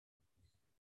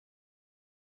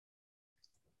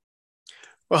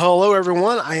Well, hello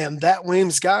everyone. I am that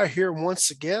Weems guy here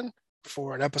once again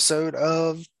for an episode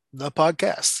of the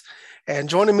podcast. And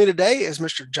joining me today is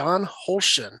Mr. John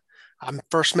Holshin. I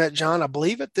first met John, I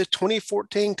believe, at the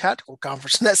 2014 Tactical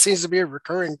Conference, and that seems to be a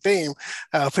recurring theme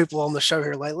of people on the show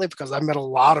here lately because I met a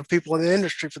lot of people in the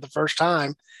industry for the first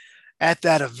time at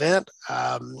that event.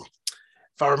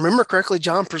 If I remember correctly,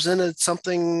 John presented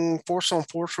something force on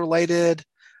force related,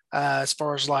 as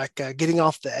far as like getting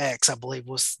off the X, I believe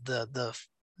was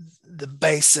the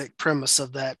basic premise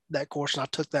of that course, and I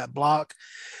took that block.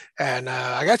 And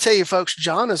I got to tell you, folks,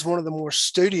 John is one of the more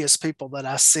studious people that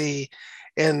I see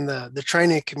in the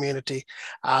training community.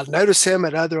 I notice him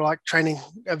at other like training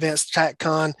events,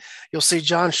 TacCon. You'll see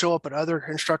John show up at other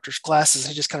instructors' classes.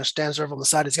 He just kind of stands over on the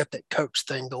side. He's got that coach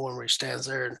thing going where he stands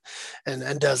there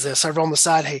and does this. Over on the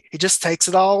side, he just takes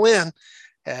it all in.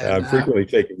 And I'm frequently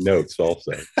taking notes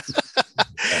also.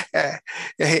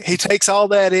 he takes all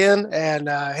that in,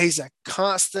 and he's a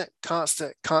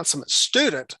consummate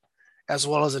student as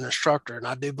well as an instructor. And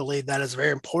I do believe that is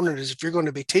very important. Is if you're going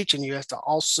to be teaching, you have to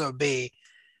also be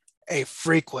a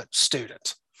frequent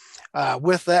student.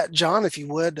 With that, John, if you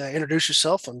would introduce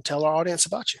yourself and tell our audience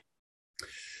about you.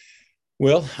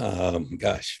 Well,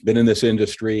 been in this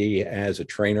industry as a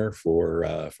trainer for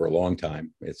a long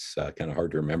time. It's kind of hard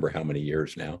to remember how many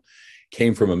years now.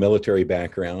 Came from a military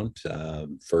background,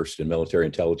 first in military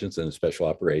intelligence and special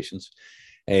operations.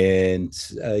 And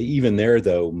even there,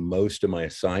 though, most of my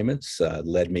assignments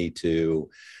led me to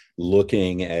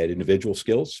looking at individual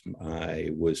skills. I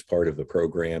was part of a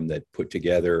program that put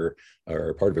together,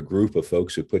 or part of a group of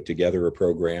folks who put together a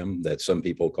program that some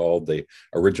people called the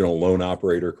original lone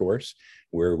operator course,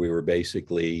 where we were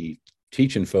basically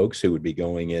teaching folks who would be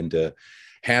going into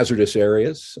hazardous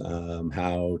areas,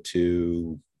 how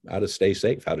to stay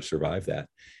safe, how to survive that.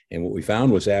 And what we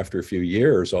found was after a few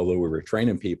years, although we were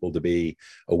training people to be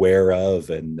aware of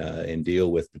and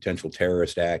deal with potential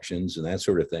terrorist actions and that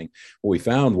sort of thing, what we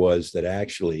found was that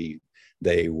actually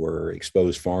they were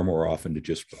exposed far more often to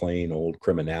just plain old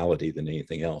criminality than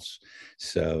anything else.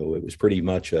 So it was pretty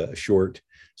much a short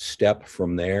step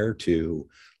from there to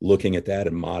looking at that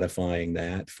and modifying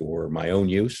that for my own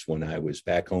use when I was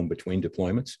back home between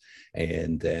deployments,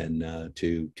 and then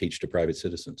to teach to private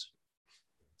citizens.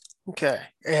 Okay.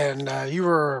 And you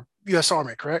were U.S.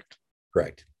 Army, correct?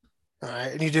 Correct. All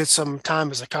right. And you did some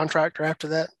time as a contractor after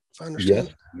that, if I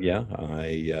understand? Yeah.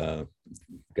 I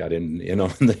got in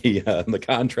on the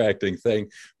contracting thing,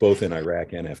 both in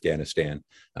Iraq and Afghanistan.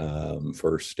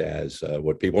 First as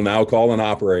what people now call an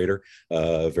operator,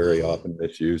 very often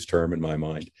misused term in my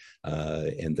mind,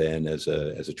 and then as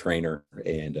a trainer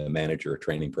and a manager of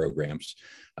training programs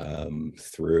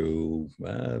through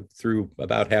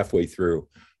about halfway through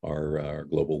our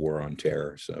global war on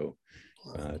terror. So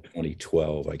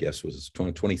 2012, I guess, was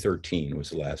 2013 was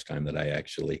the last time that I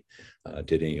actually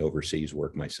did any overseas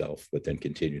work myself, but then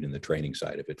continued in the training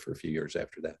side of it for a few years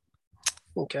after that.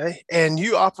 Okay. And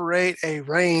you operate a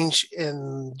range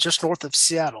in just north of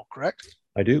Seattle, correct?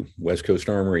 I do. West Coast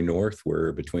Armory North.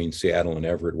 We're between Seattle and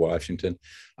Everett, Washington.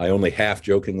 I only half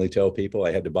jokingly tell people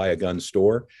I had to buy a gun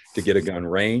store to get a gun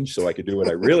range so I could do what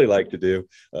I really like to do,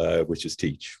 which is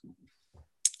teach.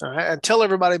 All right. And tell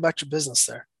everybody about your business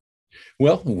there.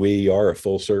 Well, we are a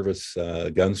full service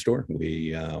gun store.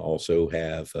 We also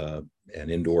have an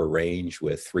indoor range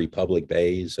with 3 public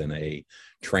bays and a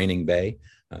training bay,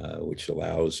 which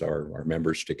allows our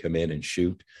members to come in and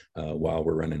shoot while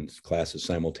we're running classes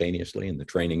simultaneously. And the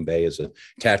training bay is a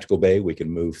tactical bay we can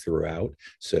move throughout.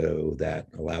 So that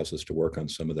allows us to work on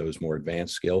some of those more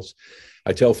advanced skills.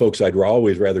 I tell folks I'd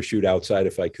always rather shoot outside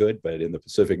if I could, but in the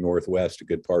Pacific Northwest, a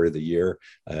good part of the year,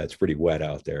 it's pretty wet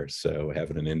out there. So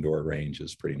having an indoor range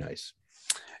is pretty nice.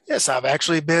 Yes, I've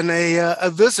actually been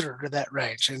a visitor to that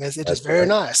range, and it is very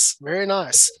nice, very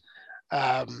nice.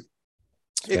 Of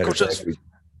course,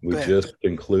 we just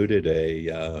concluded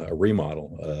a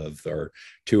remodel of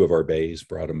two of our bays,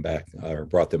 brought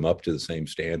them up to the same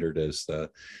standard as the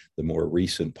more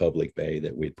recent public bay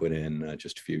that we put in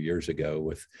just a few years ago,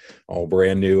 with all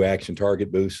brand new action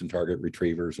target boosts and target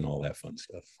retrievers and all that fun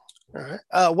stuff. All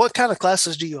right. What kind of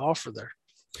classes do you offer there?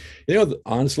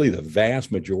 Honestly, the vast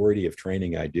majority of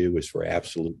training I do is for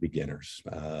absolute beginners.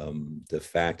 The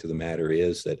fact of the matter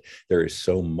is that there is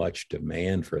so much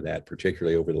demand for that,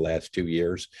 particularly over the last 2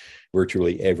 years.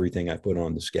 Virtually everything I put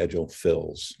on the schedule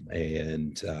fills,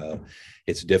 and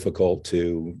it's difficult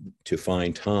to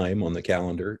find time on the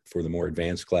calendar for the more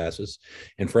advanced classes.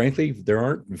 And frankly, there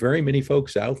aren't very many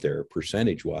folks out there,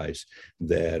 percentage-wise,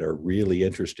 that are really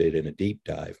interested in a deep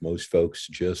dive. Most folks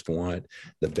just want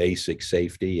the basic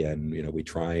safety, and we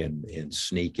try and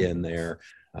sneak in there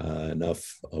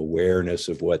enough awareness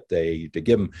of to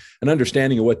give them an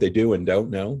understanding of what they do and don't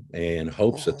know, and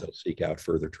hopes that they'll seek out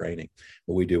further training.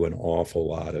 But we do an awful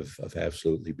lot of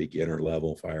absolutely beginner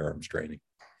level firearms training.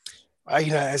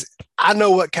 As I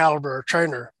know what caliber of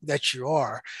trainer that you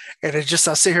are, and it's just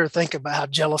I sit here and think about how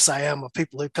jealous I am of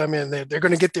people who come in. They're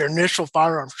going to get their initial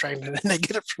firearms training, and they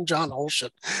get it from John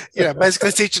Holshin.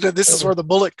 Basically teaching them this is where the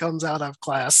bullet comes out of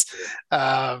class,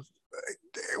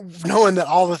 knowing that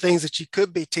all the things that you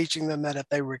could be teaching them that if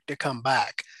they were to come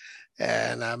back.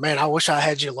 And man, I wish I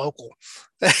had you local,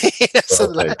 so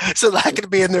that I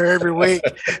could be in there every week.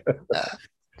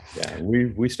 Yeah,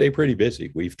 we stay pretty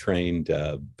busy. We've trained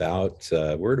we're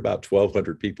at about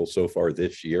 1,200 people so far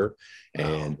this year,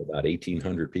 and about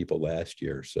 1,800 people last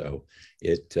year. So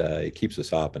it keeps us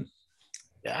hopping.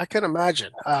 Yeah, I can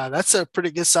imagine. That's a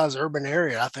pretty good sized urban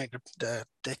area, I think, to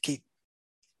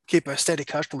keep a steady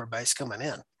customer base coming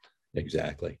in.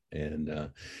 Exactly. And,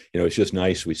 it's just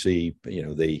nice. We see,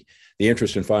 the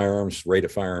interest in firearms, rate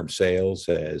of firearm sales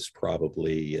has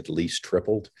probably at least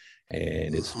tripled.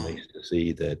 And it's nice to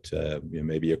see that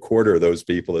maybe a quarter of those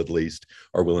people at least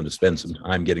are willing to spend some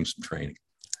time getting some training.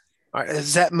 All right.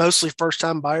 Is that mostly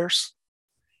first-time buyers?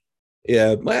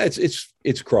 Yeah, well, it's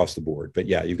across the board. But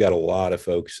yeah, you've got a lot of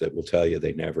folks that will tell you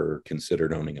they never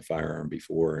considered owning a firearm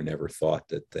before and never thought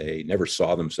that they never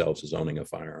saw themselves as owning a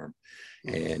firearm.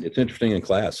 And it's interesting in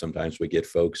class. Sometimes we get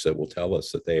folks that will tell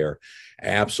us that they are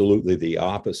absolutely the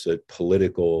opposite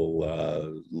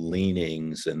political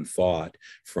leanings and thought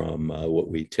from what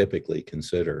we typically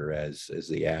consider as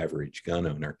the average gun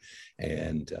owner.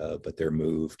 And but they're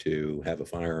moved to have a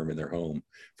firearm in their home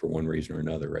for one reason or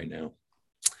another right now.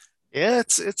 Yeah,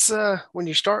 it's when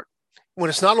it's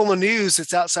not on the news,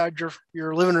 it's outside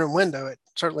your living room window. It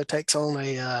certainly takes on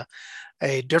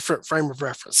a different frame of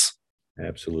reference.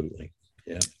 Absolutely.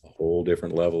 Yeah, a whole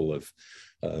different level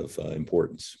of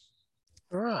importance.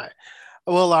 All right.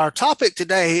 Well, our topic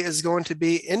today is going to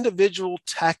be individual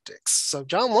tactics. So,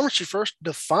 John, why don't you first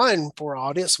define for our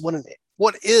audience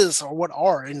what is or what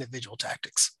are individual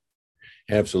tactics?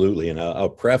 Absolutely. And I'll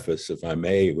preface, if I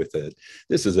may, with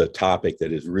this is a topic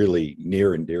that is really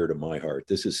near and dear to my heart.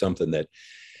 This is something that,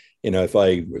 if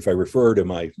I refer to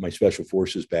my special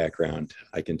forces background,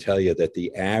 I can tell you that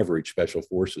the average special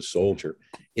forces soldier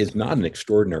is not an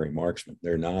extraordinary marksman.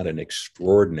 They're not an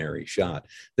extraordinary shot.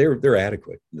 They're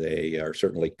adequate. They are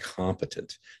certainly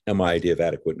competent. Now, my idea of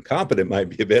adequate and competent might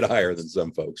be a bit higher than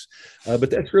some folks,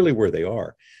 but that's really where they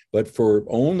are. But for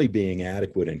only being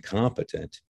adequate and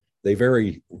competent, they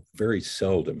very, very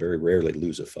seldom, very rarely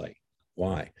lose a fight.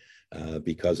 Why?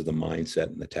 Because of the mindset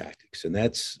and the tactics. And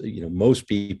that's, most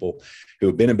people who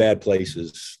have been in bad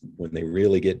places, when they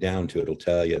really get down to it, will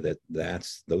tell you that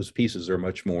those pieces are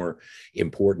much more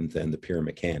important than the pure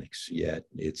mechanics. Yet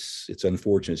it's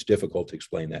unfortunate. It's difficult to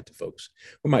explain that to folks.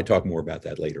 We might talk more about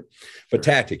that later. But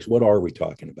tactics, what are we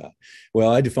talking about? Well,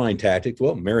 I define tactics.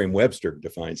 Well, Merriam-Webster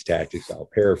defines tactics. I'll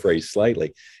paraphrase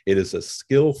slightly. It is a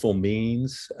skillful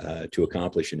means to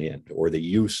accomplish an end, or the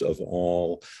use of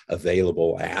all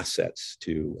available assets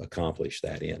to accomplish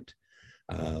that end.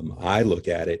 I look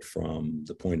at it from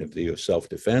the point of view of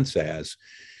self-defense as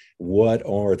what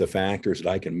are the factors that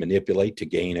I can manipulate to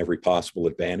gain every possible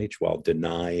advantage while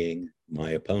denying my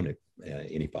opponent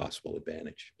any possible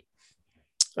advantage.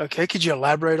 Okay, could you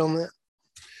elaborate on that?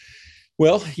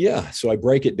 Well, yeah. So I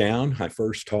break it down. I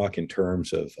first talk in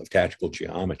terms of tactical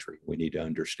geometry. We need to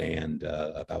understand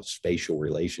about spatial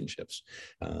relationships.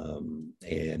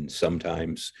 And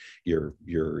sometimes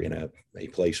you're in a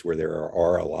place where there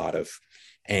are a lot of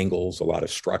angles, a lot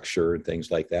of structure and things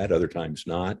like that. Other times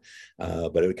not.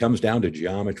 But it comes down to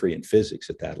geometry and physics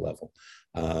at that level.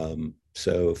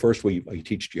 So first we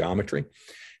teach geometry.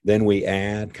 Then we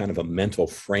add kind of a mental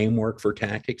framework for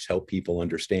tactics, help people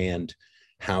understand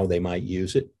how they might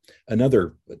use it.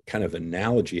 Another kind of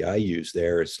analogy I use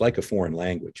there is like a foreign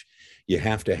language. You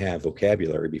have to have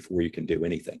vocabulary before you can do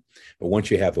anything. But once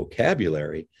you have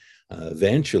vocabulary,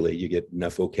 eventually you get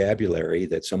enough vocabulary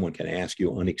that someone can ask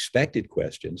you unexpected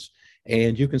questions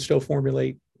and you can still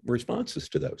formulate responses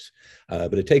to those.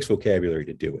 But it takes vocabulary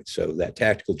to do it. So that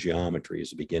tactical geometry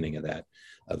is the beginning of that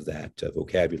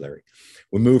vocabulary.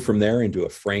 We move from there into a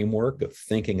framework of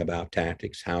thinking about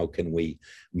tactics. How can we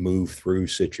move through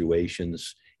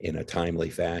situations in a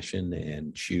timely fashion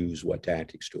and choose what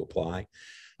tactics to apply?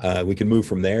 We can move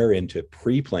from there into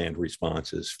pre-planned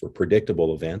responses for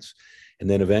predictable events. And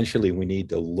then eventually we need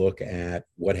to look at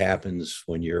what happens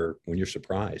when you're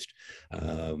surprised.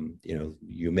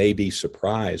 You may be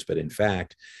surprised, but in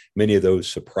fact, many of those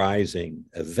surprising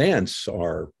events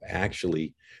are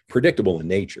actually predictable in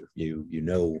nature. You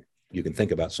know you can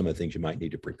think about some of the things you might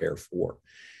need to prepare for.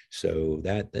 So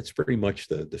that's pretty much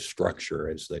the structure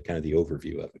as the kind of the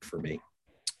overview of it for me.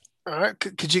 All right.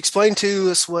 Could you explain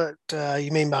to us what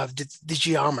you mean by the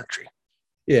geometry?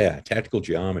 Yeah, tactical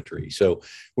geometry. So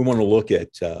we want to look at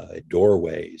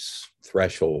doorways,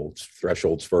 thresholds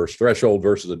first. Threshold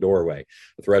versus a doorway.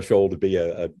 A threshold would be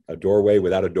a doorway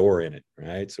without a door in it,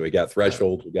 right? So we got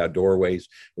thresholds, we got doorways,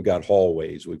 we got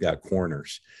hallways, we've got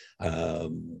corners.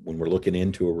 When we're looking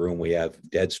into a room, we have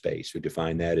dead space. We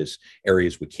define that as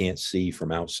areas we can't see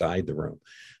from outside the room.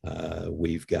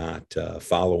 We've got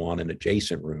follow-on and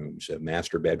adjacent rooms. A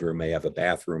master bedroom may have a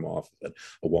bathroom off of it,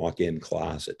 a walk-in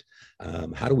closet.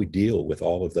 How do we deal with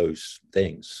all of those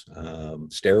things?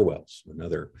 Stairwells,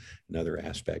 another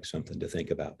aspect, something to think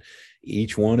about.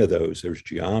 Each one of those, there's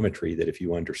geometry that if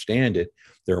you understand it,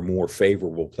 there are more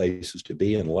favorable places to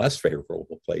be and less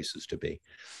favorable places to be.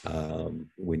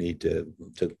 We need to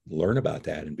learn about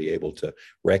that and be able to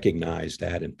recognize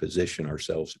that and position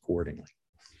ourselves accordingly.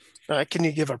 All right. Can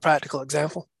you give a practical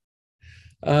example?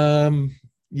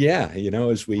 Yeah,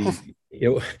 as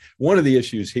one of the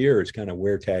issues here is kind of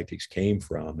where tactics came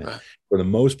from. And for the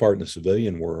most part in the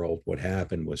civilian world, what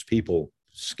happened was people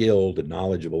skilled and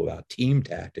knowledgeable about team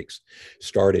tactics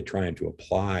started trying to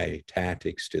apply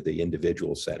tactics to the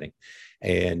individual setting.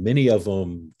 And many of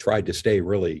them tried to stay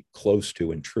really close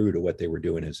to and true to what they were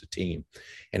doing as a team.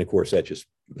 And of course,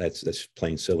 that's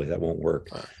plain silly. That won't work.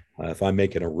 If I'm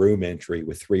making a room entry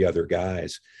with 3 other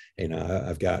guys,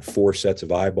 I've got 4 sets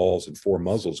of eyeballs and 4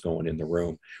 muzzles going in the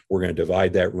room. We're going to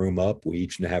divide that room up. We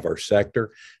each have our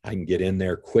sector. I can get in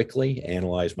there quickly,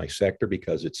 analyze my sector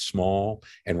because it's small,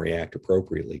 and react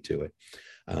appropriately to it.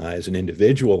 As an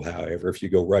individual, however, if you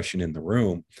go rushing in the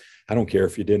room, I don't care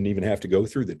if you didn't even have to go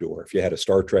through the door. If you had a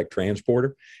Star Trek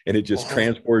transporter and it just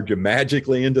transported you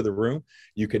magically into the room,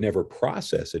 you can never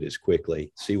process it as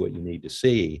quickly, see what you need to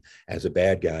see as a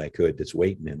bad guy could that's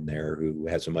waiting in there who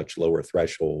has a much lower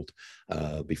threshold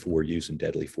before using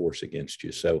deadly force against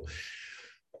you. So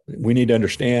we need to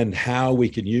understand how we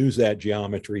can use that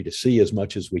geometry to see as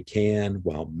much as we can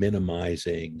while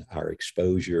minimizing our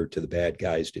exposure to the bad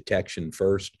guy's detection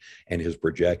first and his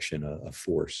projection of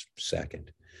force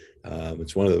second.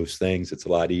 It's one of those things that's a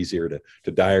lot easier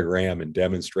to diagram and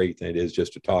demonstrate than it is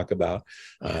just to talk about.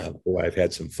 I've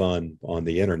had some fun on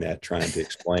the internet trying to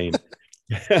explain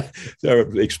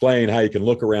explain how you can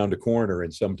look around a corner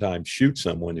and sometimes shoot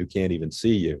someone who can't even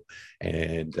see you.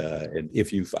 And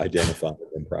if you've identified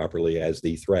them properly as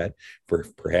the threat,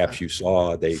 perhaps you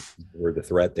saw they were the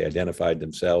threat, they identified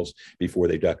themselves before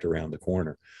they ducked around the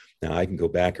corner. Now I can go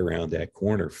back around that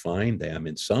corner, find them,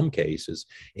 in some cases,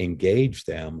 engage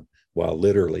them while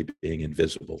literally being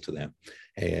invisible to them.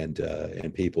 And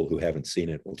people who haven't seen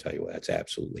it will tell you, well, that's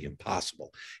absolutely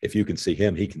impossible. If you can see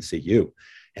him, he can see you.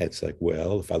 And it's like,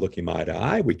 well, if I look him eye to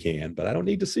eye, we can, but I don't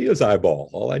need to see his eyeball.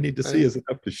 All I need to see is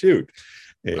enough to shoot.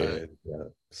 And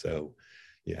so,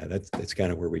 yeah, that's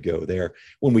kind of where we go there.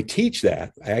 When we teach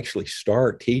that, I actually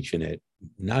start teaching it,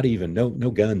 not even no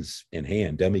guns in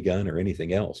hand, dummy gun or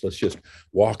anything else. Let's just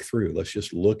walk through. Let's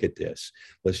just look at this.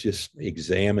 Let's just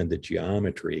examine the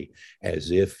geometry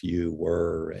as if you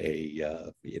were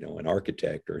an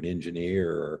architect or an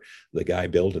engineer or the guy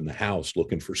building the house,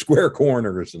 looking for square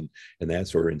corners and that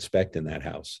sort of inspecting that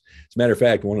house. As a matter of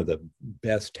fact, one of the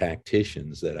best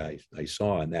tacticians that I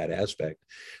saw in that aspect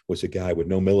was a guy with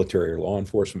no military or law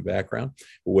enforcement background.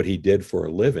 But what he did for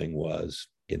a living was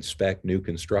inspect new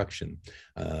construction,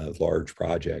 large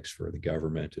projects for the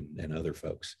government and other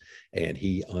folks. And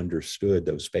he understood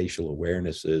those spatial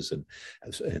awarenesses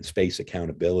and space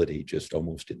accountability just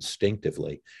almost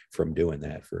instinctively from doing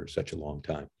that for such a long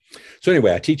time. So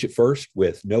anyway, I teach it first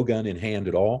with no gun in hand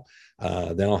at all.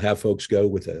 Then I'll have folks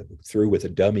go through with a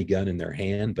dummy gun in their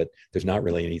hand, but there's not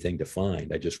really anything to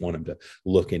find. I just want them to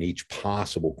look in each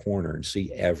possible corner and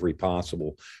see every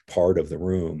possible part of the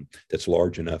room that's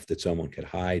large enough that someone could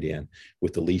hide in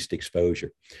with the least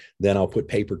exposure. Then I'll put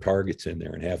paper targets in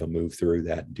there and have them move through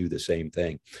that and do the same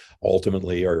thing.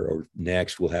 Ultimately, or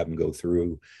next, we'll have them go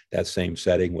through that same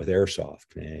setting with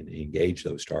airsoft and engage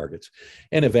those targets.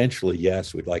 And eventually,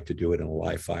 yes, we'd like to do it in a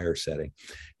live fire setting.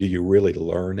 Do you really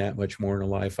learn that much more in a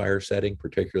live fire setting,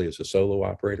 particularly as a solo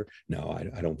operator? No,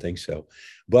 I don't think so.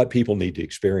 But people need to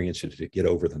experience it to get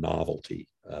over the novelty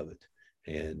of it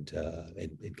and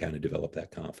kind of develop that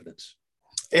confidence.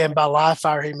 And by live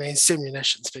fire, he means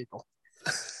simunitions, people.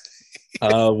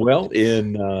 Well,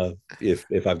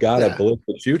 if I've got a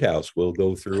ballistic shoot house, we'll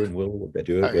go through and we'll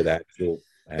do it with actual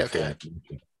ammunition.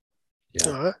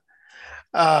 Yeah.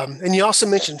 And you also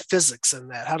mentioned physics in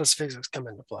that. How does physics come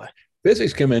into play?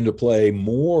 Physics come into play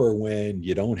more when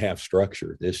you don't have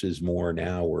structure. This is more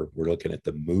now we're looking at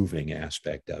the moving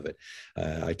aspect of it.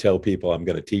 I tell people I'm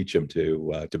going to teach them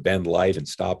to bend light and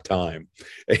stop time,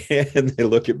 and they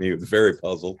look at me very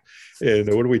puzzled.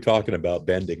 And what are we talking about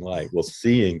bending light? Well,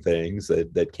 seeing things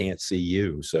that can't see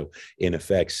you. So in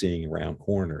effect, seeing around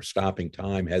corners. Stopping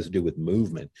time has to do with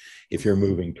movement. If you're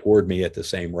moving toward me at the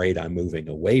same rate I'm moving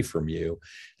away from you,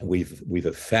 and we've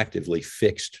effectively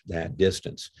fixed that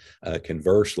distance.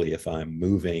 Conversely, if I'm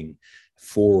moving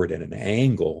forward at an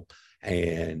angle,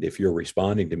 and if you're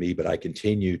responding to me, but I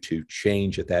continue to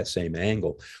change at that same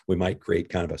angle, we might create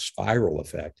kind of a spiral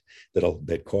effect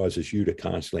that causes you to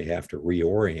constantly have to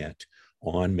reorient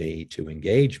on me to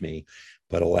engage me,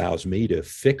 but allows me to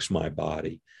fix my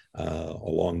body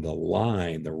along the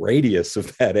line, the radius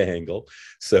of that angle,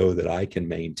 so that I can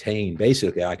maintain,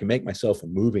 basically, I can make myself a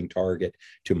moving target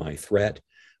to my threat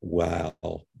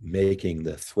while making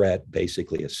the threat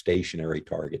basically a stationary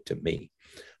target to me.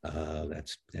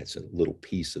 That's a little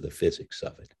piece of the physics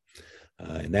of it.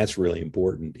 And that's really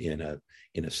important in a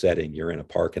setting. You're in a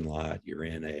parking lot, you're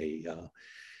in a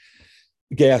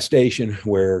gas station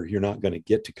where you're not going to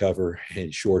get to cover in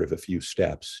short of a few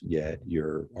steps, yet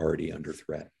you're already under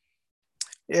threat.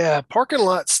 Yeah, parking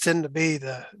lots tend to be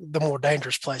the more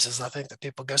dangerous places, I think, that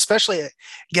people go, especially at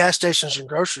gas stations and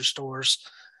grocery stores,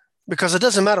 because it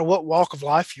doesn't matter what walk of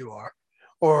life you are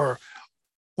or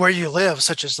where you live,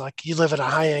 such as like you live in a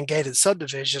high-end gated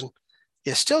subdivision,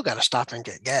 you still got to stop and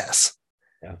get gas.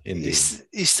 Yeah, indeed.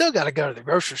 You still got to go to the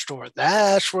grocery store.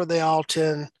 That's where they all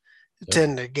tend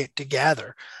to get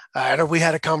together. I know we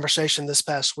had a conversation this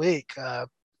past week when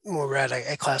we were at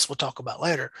a class we'll talk about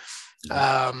later.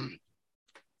 I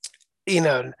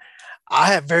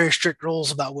have very strict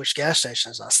rules about which gas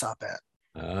stations I stop at.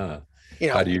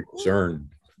 How do you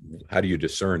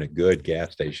discern a good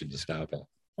gas station to stop at?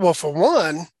 Well, for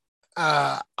one,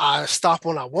 I stop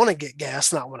when I want to get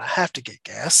gas, not when I have to get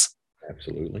gas.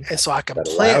 Absolutely. And so I can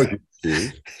plan.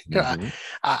 Mm-hmm.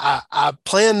 I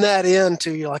plan that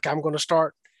into like I'm going to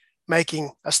start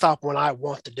making a stop when I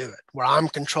want to do it, where I'm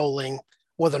controlling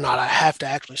whether or not I have to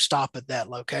actually stop at that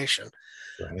location.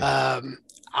 Right.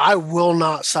 I will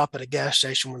not stop at a gas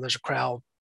station when there's a crowd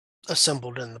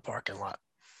assembled in the parking lot.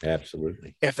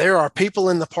 Absolutely. If there are people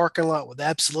in the parking lot with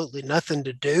absolutely nothing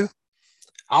to do,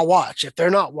 I'll watch. If they're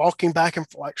not walking back and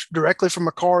forth directly from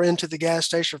a car into the gas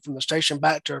station, from the station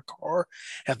back to a car,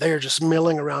 if they are just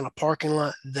milling around a parking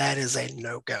lot, that is a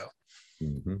no-go.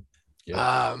 Mm-hmm. Yep.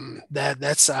 I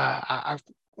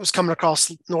was coming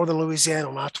across northern Louisiana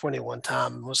on I-20 one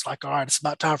time and was like, all right, it's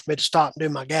about time for me to stop and do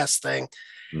my gas thing.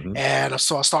 Mm-hmm. And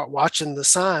so I start watching the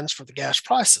signs for the gas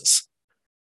prices.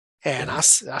 And I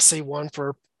see one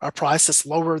for a price that's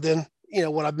lower than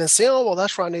what I've been seeing. Oh, well,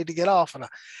 that's where I need to get off.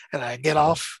 And I get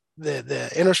off the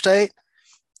interstate,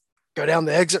 go down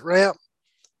the exit ramp,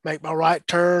 make my right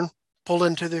turn, pull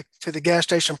into the gas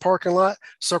station parking lot,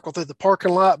 circle through the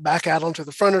parking lot, back out onto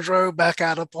the frontage road, back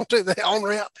out up onto the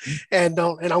on-ramp, and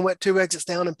I went 2 exits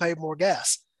down and paid more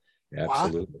gas.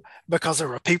 Absolutely. Why? Because there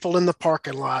were people in the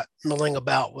parking lot milling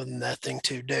about with nothing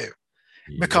to do.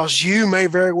 Yeah. Because you may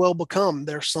very well become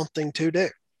there's something to do.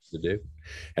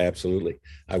 Absolutely.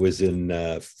 I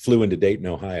flew into Dayton,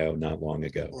 Ohio not long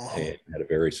ago and had a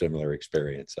very similar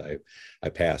experience. I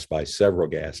passed by several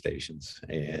gas stations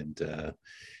and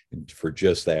for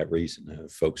just that reason,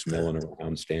 folks milling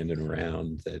around, standing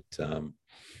around that,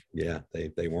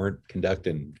 they weren't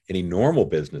conducting any normal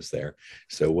business there.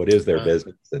 So what is their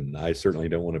business? And I certainly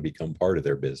don't want to become part of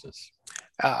their business.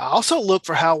 I also look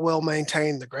for how well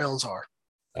maintained the grounds are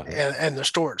and the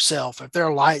store itself. If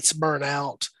their lights burn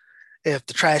out, if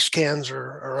the trash cans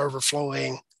are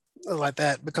overflowing like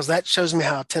that, because that shows me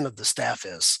how attentive the staff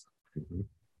is. Mm-hmm.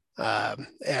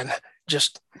 And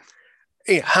just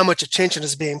how much attention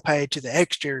is being paid to the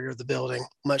exterior of the building,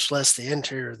 much less the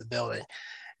interior of the building.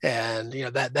 And,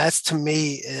 that's to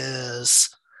me is,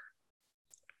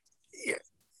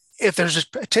 if there's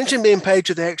attention being paid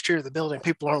to the exterior of the building,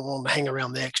 people aren't willing to hang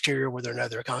around the exterior where they know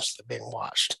they're constantly being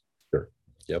watched. Sure.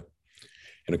 Yep.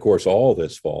 And of course, all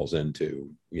this falls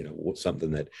into,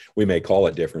 something that we may call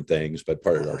it different things, but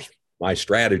part of my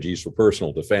strategies for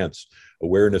personal defense,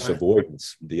 awareness,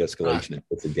 avoidance, de-escalation, and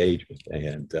disengagement.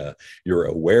 And your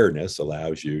awareness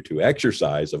allows you to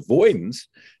exercise avoidance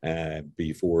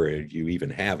before you even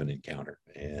have an encounter.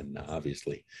 And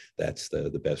obviously, that's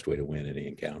the best way to win any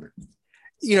encounter.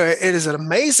 It is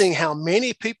amazing how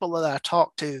many people that I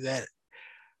talk to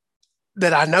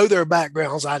that I know their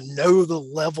backgrounds, I know the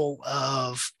level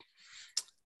of,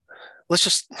 let's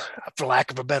just, for lack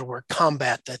of a better word,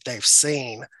 combat that they've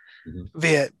seen. Mhm.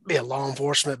 be it law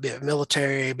enforcement, be it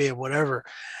military, be it whatever.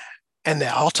 And they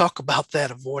all talk about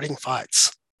that, avoiding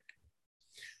fights.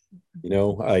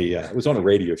 I was on a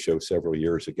radio show several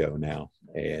years ago now,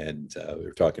 and we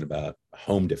were talking about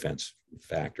home defense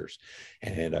factors.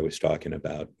 And I was talking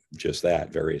about just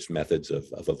that, various methods of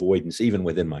avoidance, even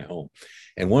within my home.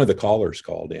 And one of the callers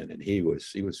called in, and he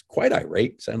was quite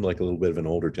irate, sounded like a little bit of an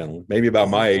older gentleman, maybe about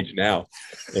my age now.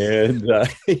 And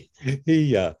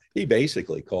he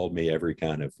basically called me every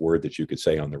kind of word that you could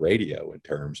say on the radio in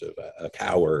terms of a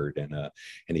coward.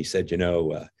 And he said,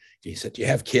 he said, "Do you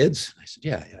have kids?" I said,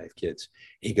 "Yeah, I have kids."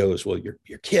 He goes, "Well, your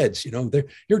kids,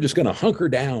 you're just going to hunker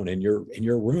down in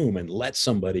your room and let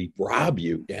somebody rob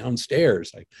you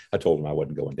downstairs." I told him I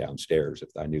wasn't going downstairs. If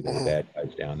I knew there were bad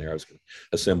guys down there, I was going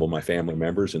to assemble my family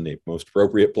members in the most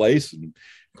appropriate place and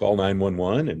call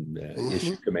 911 and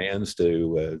issue commands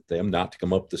to them not to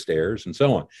come up the stairs and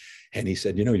so on. And he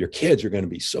said, "Your kids are going to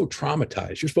be so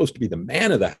traumatized. You're supposed to be the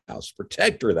man of the house,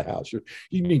 protector of the house.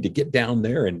 You need to get down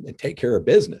there and take care of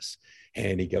business."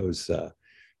 And he goes,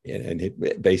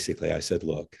 basically I said,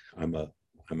 "Look, I'm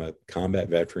a combat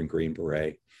veteran, Green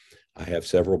Beret. I have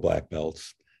several black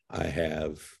belts. I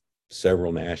have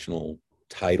several national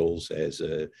titles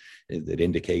that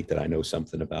indicate that I know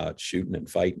something about shooting and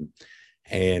fighting.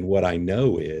 And what I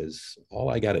know is all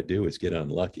I got to do is get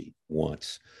unlucky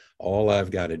once. All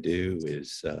I've got to do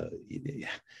is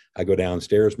I go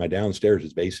downstairs. My downstairs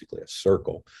is basically a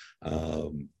circle.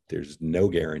 There's no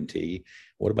guarantee.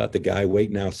 What about the guy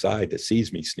waiting outside that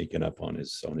sees me sneaking up on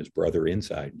his brother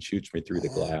inside and shoots me through the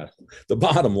glass?" The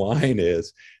bottom line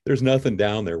is there's nothing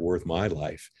down there worth my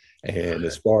life. And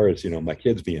as far as, my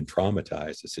kids being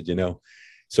traumatized, I said,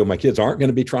 so my kids aren't going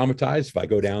to be traumatized if I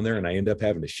go down there and I end up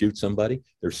having to shoot somebody.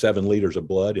 There's 7 liters of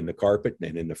blood in the carpet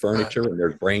and in the furniture, and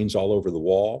there's brains all over the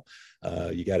wall.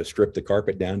 You got to strip the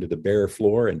carpet down to the bare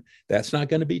floor, and that's not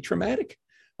going to be traumatic.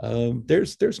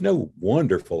 There's no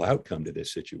wonderful outcome to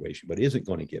this situation, but it isn't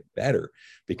going to get better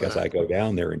because I go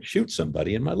down there and shoot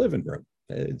somebody in my living room.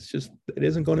 It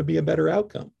isn't going to be a better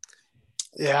outcome.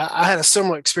 Yeah, I had a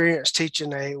similar experience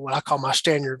teaching what I call my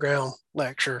Stand Your Ground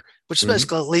lecture, which is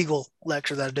basically a legal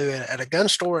lecture that I do at a gun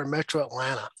store in Metro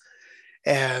Atlanta.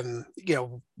 And,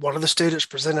 one of the students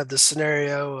presented this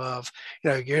scenario of,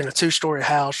 you're in a 2-story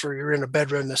house or you're in a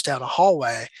bedroom that's down a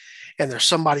hallway and there's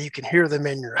somebody, you can hear them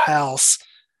in your house,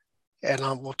 and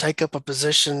we'll take up a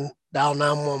position, dial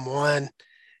 911,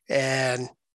 and,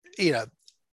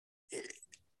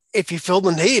 if you feel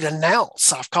the need,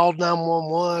 announce, "I've called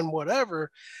 911,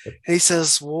 whatever." And he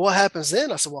says, "Well, what happens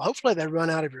then?" I said, "Well, hopefully they run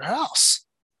out of your house."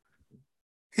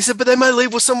 He said, "But they may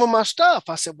leave with some of my stuff."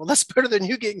 I said, "Well, that's better than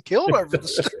you getting killed over the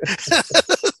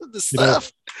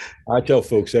stuff." I tell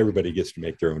folks everybody gets to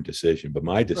make their own decision, but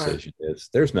my decision is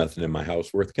there's nothing in my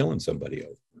house worth killing somebody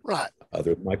over. Right.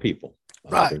 Other than my people.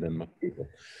 Right. Other than my people.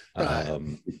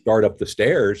 Start up the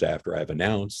stairs after I've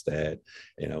announced that,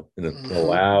 in a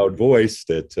loud voice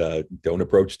that don't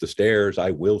approach the stairs.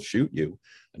 I will shoot you.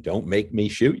 Don't make me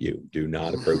shoot you. Do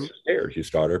not approach the stairs. You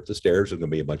start up the stairs. There's going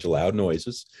to be a bunch of loud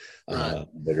noises that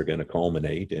are going to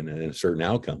culminate in a certain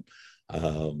outcome.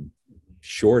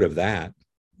 Short of that,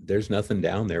 there's nothing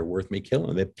down there worth me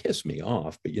killing. They piss me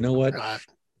off. But you know what?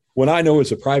 When I know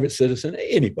as a private citizen,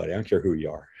 anybody, I don't care who you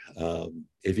are,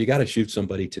 if you got to shoot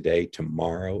somebody today,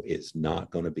 tomorrow is not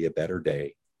going to be a better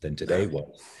day than today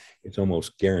was. It's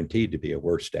almost guaranteed to be a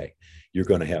worse day. You're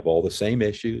going to have all the same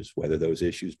issues, whether those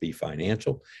issues be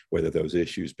financial, whether those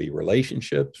issues be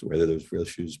relationships, whether those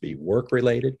issues be work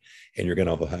related, and you're going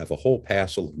to have a whole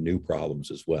passel of new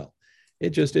problems as well.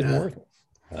 It just isn't worth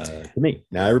it to me.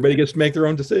 Now everybody gets to make their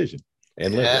own decision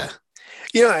and live with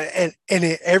it. And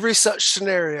in every such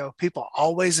scenario, people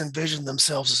always envision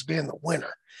themselves as being the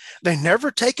winner. They never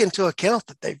take into account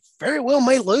that they very well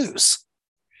may lose.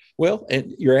 Well,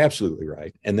 and you're absolutely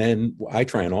right. And then I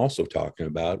try and also talking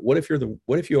about what if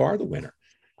you are the winner?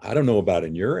 I don't know about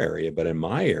in your area, but in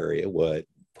my area, what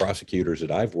prosecutors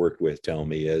that I've worked with tell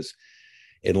me is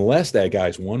unless that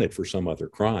guy's wanted for some other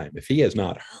crime, if he has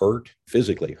not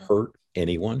physically hurt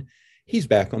anyone, he's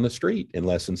back on the street in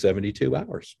less than 72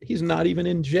 hours. He's not even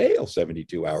in jail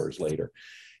 72 hours later.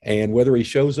 And whether he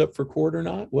shows up for court or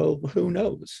not, well, who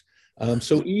knows?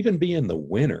 So even being the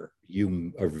winner,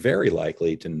 you are very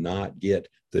likely to not get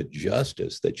the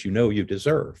justice that you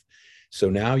deserve. So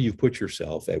now you've put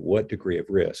yourself at what degree of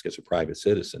risk as a private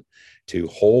citizen to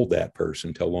hold that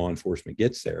person till law enforcement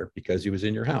gets there because he was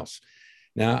in your house.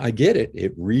 Now, I get it.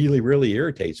 It really, really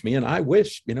irritates me. And I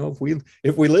wish,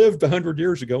 if we lived 100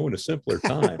 years ago in a simpler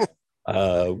time,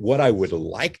 what I would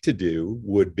like to do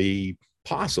would be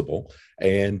possible,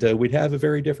 and we'd have a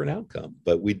very different outcome.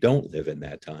 But we don't live in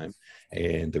that time,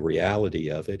 and the reality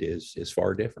of it is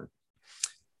far different.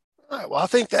 All right. Well, I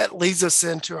think that leads us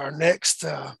into our next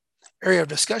area of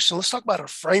discussion. Let's talk about a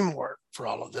framework for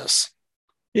all of this.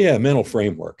 Yeah, mental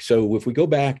framework. So if we go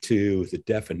back to the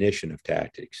definition of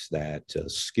tactics, that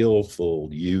skillful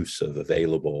use of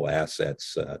available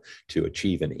assets to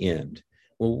achieve an end.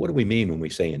 Well, what do we mean when we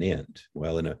say an end?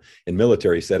 Well, in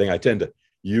military setting, I tend to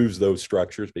use those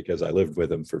structures because I lived with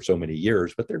them for so many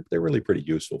years, but they're really pretty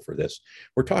useful for this.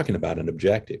 We're talking about an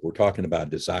objective. We're talking about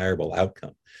a desirable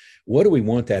outcome. What do we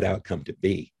want that outcome to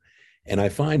be? And I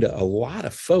find a lot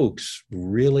of folks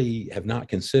really have not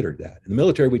considered that. In the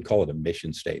military, we'd call it a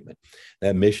mission statement.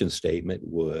 That mission statement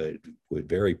would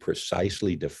very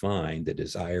precisely define the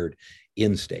desired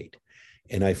end state.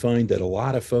 And I find that a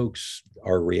lot of folks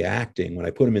are reacting when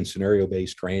I put them in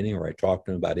scenario-based training or I talk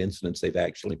to them about incidents they've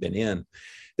actually been in.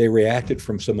 They reacted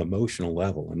from some emotional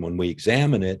level. And when we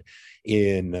examine it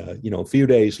in, a few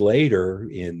days later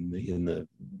in the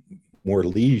more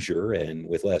leisure and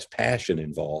with less passion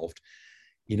involved,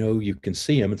 you can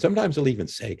see them. And sometimes they'll even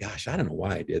say, gosh, I don't know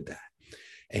why I did that.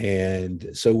 And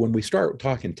so when we start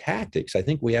talking tactics, I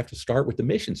think we have to start with the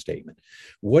mission statement.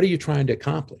 What are you trying to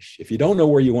accomplish? If you don't know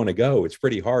where you want to go, it's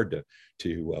pretty hard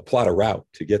to plot a route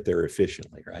to get there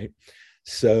efficiently, right?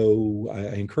 So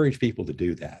I encourage people to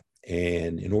do that.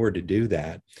 And in order to do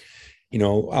that,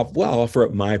 I'll offer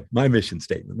up my mission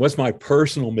statement. What's my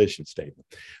personal mission statement?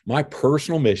 My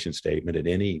personal mission statement in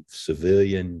any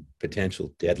civilian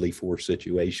potential deadly force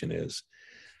situation is,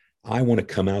 I want to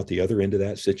come out the other end of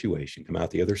that situation, come out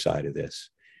the other side of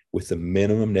this with the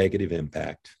minimum negative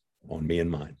impact on me and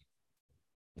mine.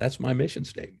 That's my mission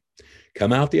statement.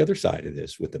 Come out the other side of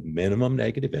this with the minimum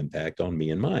negative impact on me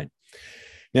and mine.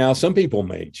 Now, some people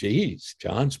may, geez,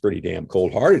 John's pretty damn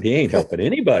cold-hearted. He ain't helping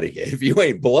anybody. If you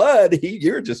ain't blood,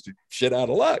 you're just shit out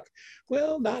of luck.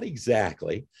 Well, not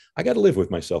exactly. I got to live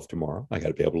with myself tomorrow. I got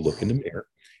to be able to look in the mirror.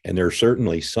 And there are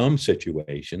certainly some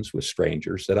situations with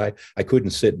strangers that I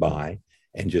couldn't sit by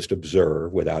and just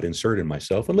observe without inserting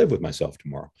myself and live with myself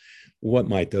tomorrow. What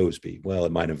might those be? Well,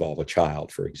 it might involve a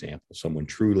child, for example, someone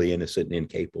truly innocent and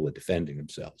incapable of defending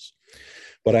themselves.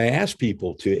 But I ask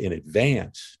people to, in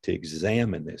advance, to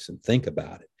examine this and think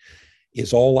about it.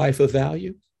 Is all life of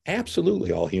value?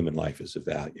 Absolutely, all human life is of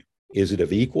value. Is it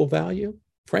of equal value?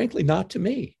 Frankly, not to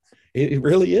me. It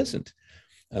really isn't.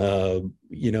 A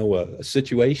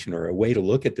situation or a way to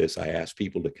look at this I ask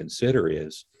people to consider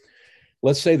is,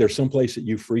 let's say there's some place that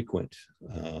you frequent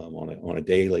on a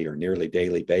daily or nearly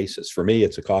daily basis. For me,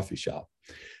 it's a coffee shop.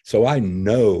 So I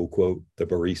know, quote, the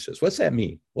baristas. What's that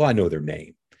mean? Well, I know their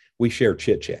name. We share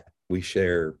chit chat. We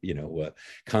share,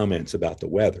 comments about the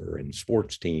weather and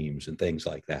sports teams and things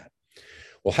like that.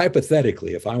 Well,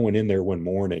 hypothetically, if I went in there one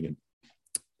morning and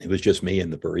it was just me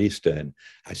and the barista, and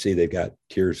I see they've got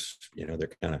tears, they're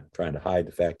kind of trying to hide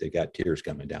the fact they've got tears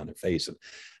coming down their face. And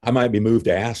I might be moved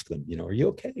to ask them, are you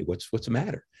okay? What's the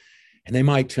matter? And they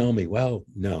might tell me, well,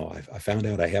 no, I found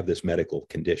out I have this medical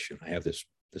condition. I have this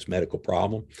medical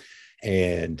problem,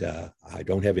 and I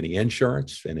don't have any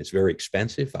insurance, and it's very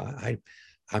expensive.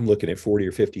 I'm looking at $40,000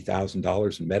 or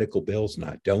 $50,000 in medical bills, and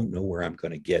I don't know where I'm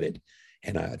going to get it,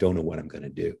 and I don't know what I'm going to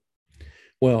do.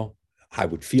 Well, I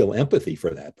would feel empathy for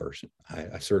that person.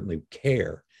 I certainly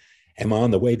care. Am I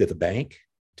on the way to the bank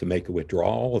to make a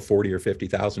withdrawal of $40,000 or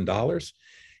 $50,000?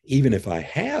 Even if I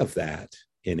have that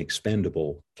in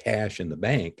expendable cash in the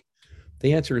bank,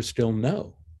 the answer is still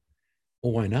no.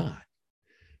 Well, why not?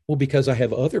 Well, because I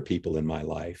have other people in my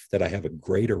life that I have a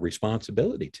greater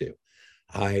responsibility to.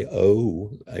 I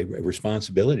owe a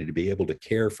responsibility to be able to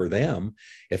care for them.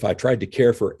 If I tried to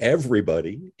care for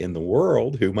everybody in the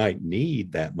world who might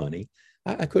need that money,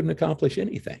 I couldn't accomplish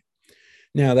anything.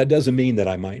 Now, that doesn't mean that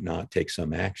I might not take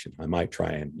some action. I might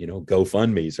try and,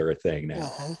 GoFundMe's are a thing now.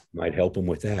 Uh-huh. Might help them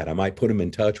with that. I might put them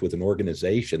in touch with an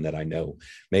organization that I know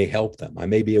may help them. I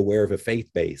may be aware of a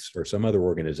faith-based or some other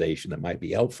organization that might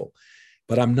be helpful.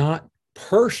 But I'm not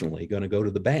personally going to go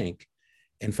to the bank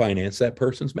and finance that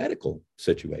person's medical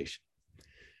situation.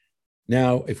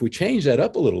 Now, if we change that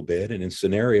up a little bit, and in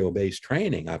scenario-based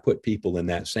training, I put people in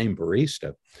that same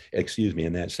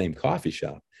in that same coffee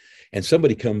shop, and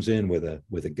somebody comes in with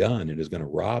a gun and is going to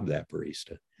rob that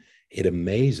barista, it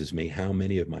amazes me how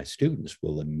many of my students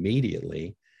will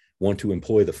immediately want to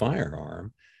employ the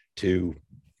firearm to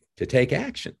take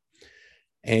action.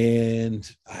 And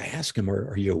I ask them,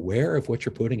 are you aware of what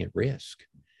you're putting at risk?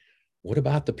 What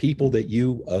about the people that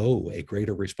you owe a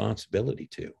greater responsibility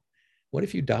to? What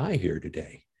if you die here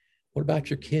today? What about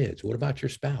your kids? What about your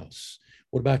spouse?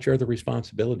 What about your other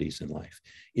responsibilities in life?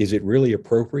 Is it really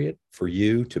appropriate for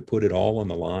you to put it all on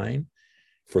the line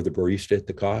for the barista at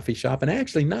the coffee shop? And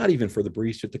actually, not even for the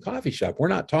barista at the coffee shop. We're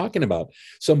not talking about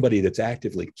somebody that's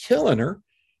actively killing her.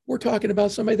 We're talking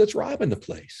about somebody that's robbing the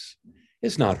place.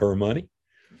 It's not her money.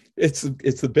 It's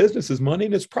the business's money,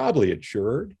 and it's probably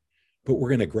insured, but we're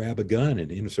going to grab a gun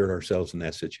and insert ourselves in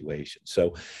that situation.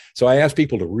 So I ask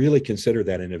people to really consider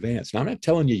that in advance. Now, I'm not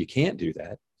telling you can't do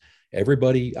that.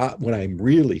 Everybody, what I'm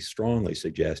really strongly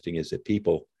suggesting is that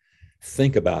people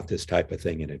think about this type of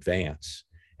thing in advance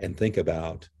and think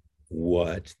about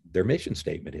what their mission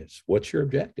statement is. What's your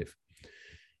objective?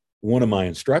 One of my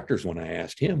instructors, when I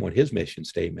asked him what his mission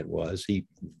statement was, he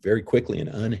very quickly and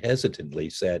unhesitantly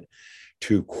said,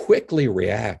 to quickly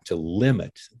react to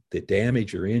limit the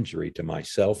damage or injury to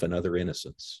myself and other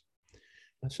innocents.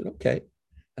 I said, okay,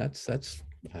 that's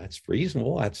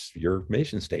reasonable. That's your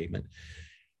mission statement.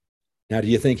 Now, do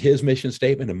you think his mission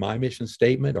statement and my mission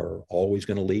statement are always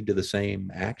going to lead to the same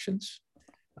actions?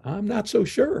 I'm not so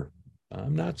sure.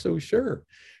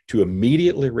 To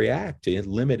immediately react to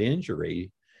limit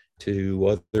injury to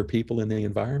other people in the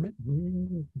environment,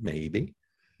 maybe.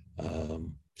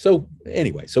 So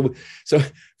anyway, so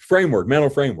framework, mental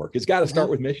framework, it's got to start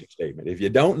with mission statement. If you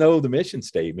don't know the mission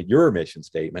statement, your mission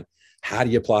statement, how do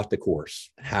you plot the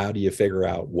course? How do you figure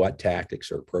out what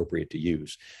tactics are appropriate to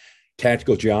use?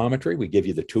 Tactical geometry, we give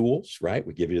you the tools, right?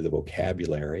 We give you the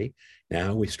vocabulary.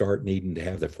 Now we start needing to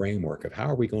have the framework of how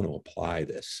are we going to apply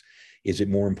this? Is it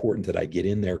more important that I get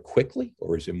in there quickly,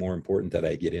 or is it more important that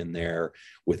I get in there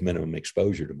with minimum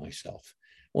exposure to myself?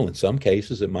 Well, in some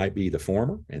cases, it might be the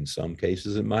former. In some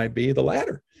cases, it might be the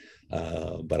latter.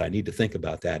 But I need to think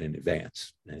about that in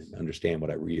advance and understand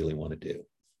what I really want to do.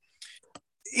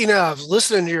 You know, I was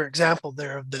listening to your example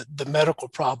there of the medical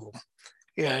problem.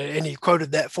 Yeah, and you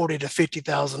quoted that $40,000 to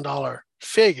 $50,000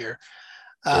 figure.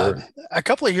 Sure. A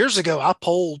couple of years ago, I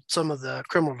polled some of the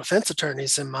criminal defense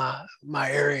attorneys in my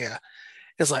area.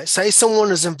 It's like, say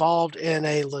someone is involved in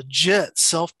a legit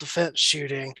self-defense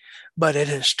shooting, but it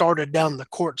has started down the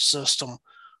court system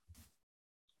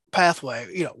pathway.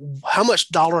 You know, how much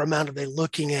dollar amount are they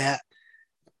looking at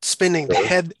spending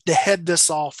to head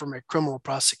this off from a criminal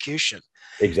prosecution?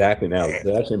 Exactly. Now,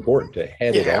 that's important to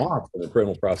head it off from a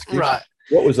criminal prosecution. Right.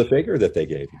 What was the figure that they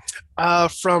gave you?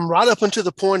 From right up until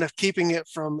the point of keeping it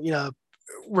from, you know,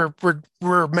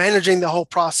 we're managing the whole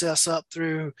process up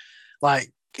through,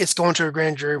 like, it's going to a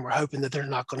grand jury and we're hoping that there's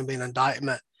not going to be an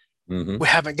indictment. We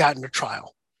haven't gotten to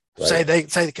trial. Right. Say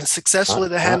they can successfully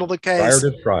handle the case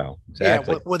prior to trial.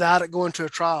 Exactly. Without it going to a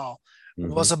trial,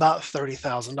 was about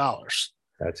 $30,000.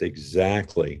 That's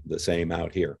exactly the same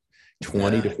out here.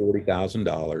 $20,000 to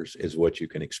 $40,000 is what you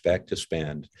can expect to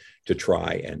spend to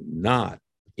try and not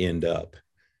end up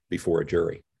before a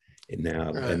jury. And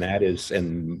now, and that is,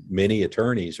 and many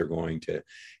attorneys are going to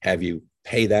have you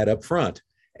pay that up front.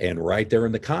 And right there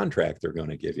in the contract, they're going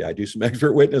to give you. I do some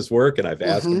expert witness work, and I've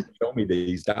asked them to show me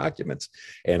these documents,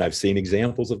 and I've seen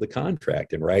examples of the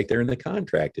contract. And right there in the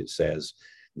contract, it says,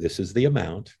 this is the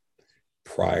amount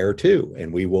prior to,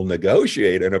 and we will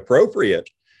negotiate an appropriate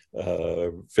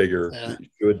figure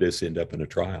should this end up in a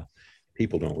trial.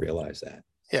 People don't realize that.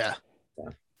 Yeah.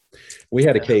 We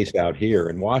had a case out here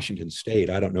in Washington State.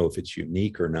 I don't know if it's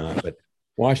unique or not, but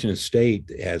Washington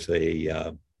State has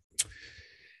a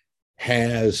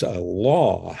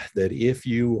law that if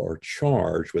you are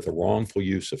charged with a wrongful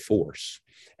use of force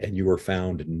and you are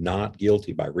found not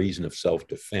guilty by reason of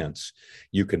self-defense,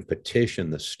 you can petition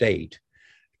the state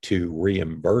to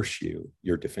reimburse you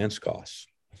your defense costs.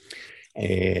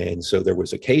 And so there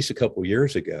was a case a couple of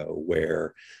years ago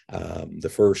where the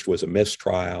first was a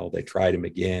mistrial. They tried him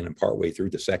again, and partway through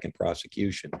the second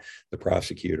prosecution, the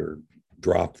prosecutor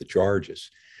dropped the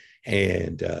charges.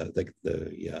 And the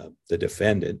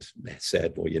defendant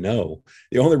said, well, you know,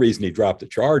 the only reason he dropped the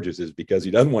charges is because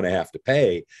he doesn't want to have to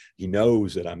pay. He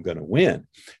knows that I'm going to win.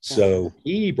 So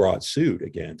he brought suit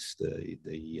against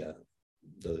the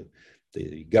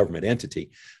government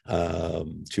entity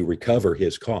to recover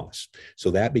his costs. So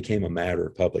that became a matter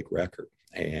of public record.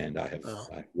 And I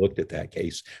looked at that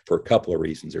case for a couple of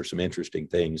reasons. There's some interesting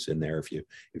things in there if you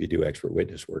do expert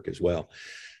witness work as well.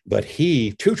 But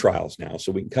two trials now,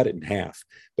 so we can cut it in half.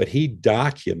 But he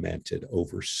documented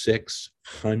over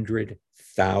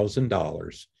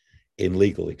 $600,000 in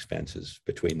legal expenses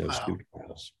between those two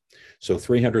trials. So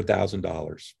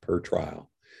 $300,000 per trial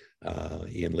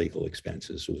in legal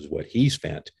expenses was what he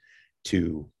spent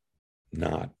to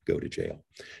not go to jail.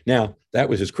 Now, that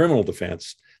was his criminal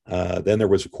defense. Then there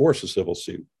was, of course, a civil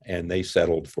suit, and they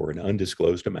settled for an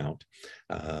undisclosed amount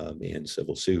in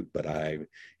civil suit. But I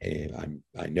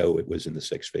know it was in the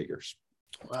six figures.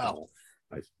 Wow.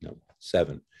 No,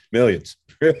 7 millions.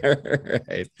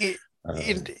 Right. It,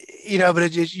 Uh,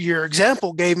 but your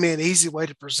example gave me an easy way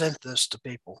to present this to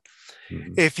people.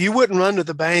 mhm. If you wouldn't run to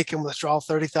the bank and withdraw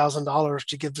 $30,000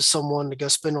 to give to someone to go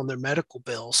spend on their medical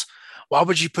bills, why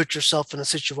would you put yourself in a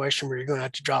situation where you're going to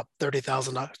have to drop 30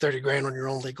 grand on your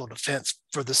own legal defense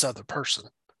for this other person?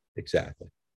 Exactly.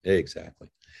 Exactly.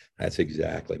 That's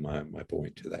exactly my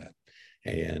point to that.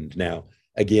 And now,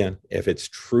 again, if it's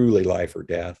truly life or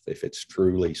death, if it's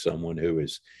truly someone who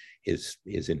is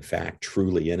in fact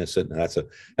truly innocent, and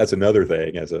that's another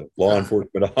thing. As a law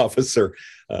enforcement officer,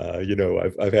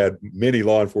 I've had many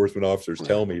law enforcement officers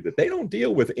tell me that they don't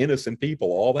deal with innocent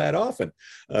people all that often.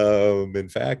 In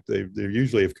fact, they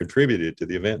usually have contributed to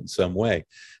the event in some way.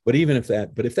 But if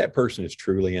that person is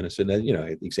truly innocent,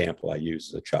 the example I use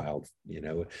is a child.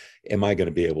 Am I going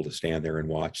to be able to stand there and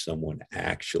watch someone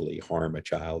actually harm a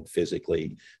child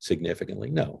physically, significantly?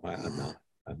 No, I'm not.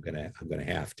 I'm gonna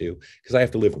have to, because I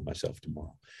have to live with myself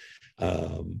tomorrow.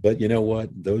 But you know what?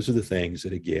 Those are the things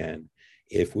that, again,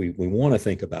 if we want to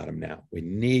think about them now, we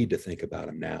need to think about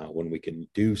them now when we can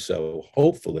do so,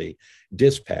 hopefully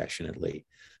dispassionately,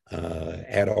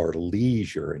 at our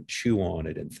leisure, and chew on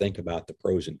it and think about the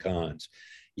pros and cons.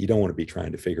 You don't want to be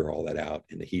trying to figure all that out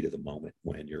in the heat of the moment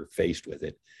when you're faced with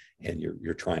it and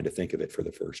you're trying to think of it for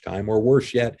the first time, or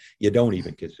worse yet, you don't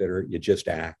even consider it. You just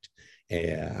act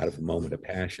out of a moment of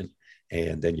passion,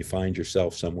 and then you find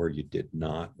yourself somewhere you did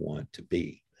not want to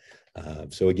be.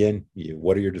 So again,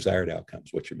 what are your desired outcomes?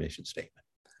 What's your mission statement?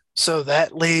 So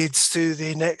that leads to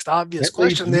the next obvious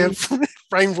question, then,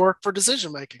 framework for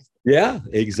decision making. Yeah,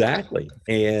 exactly.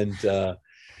 And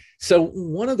so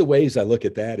one of the ways I look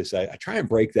at that is I try and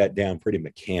break that down pretty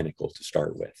mechanical to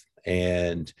start with.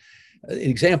 And an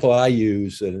example I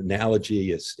use, an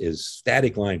analogy, is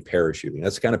static line parachuting.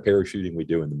 That's the kind of parachuting we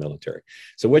do in the military.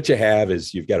 So what you have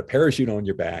is you've got a parachute on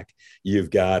your back. You've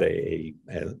got a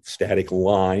static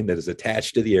line that is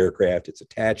attached to the aircraft. It's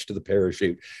attached to the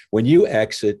parachute. When you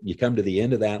exit, you come to the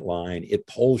end of that line, it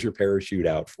pulls your parachute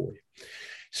out for you.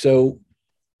 So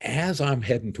as I'm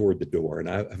heading toward the door, and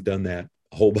I've done that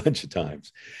a whole bunch of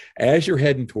times, as you're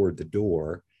heading toward the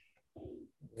door,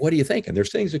 what are you thinking?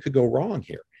 There's things that could go wrong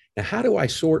here. Now, how do I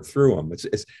sort through them?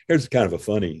 Here's kind of a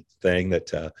funny thing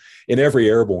that in every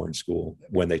airborne school,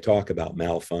 when they talk about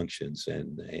malfunctions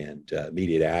and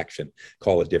immediate action,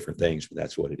 call it different things, but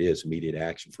that's what it is, immediate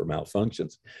action for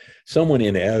malfunctions. Someone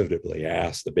inevitably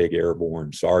asks the big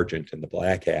airborne sergeant in the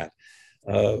black hat,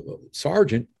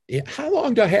 Sergeant, how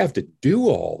long do I have to do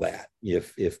all that?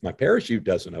 If my parachute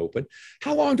doesn't open,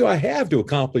 how long do I have to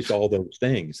accomplish all those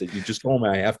things that you just told me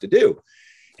I have to do?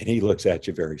 And he looks at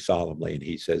you very solemnly and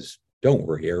he says, don't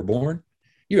worry, airborne.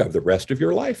 You have the rest of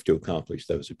your life to accomplish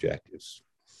those objectives.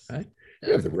 Right?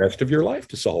 You have the rest of your life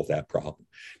to solve that problem.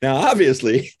 Now,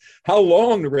 obviously, how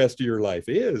long the rest of your life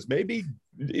is may be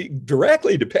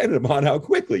directly dependent upon how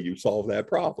quickly you solve that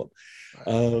problem.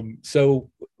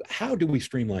 So how do we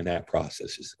streamline that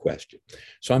process is the question.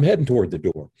 So I'm heading toward the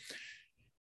door.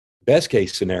 Best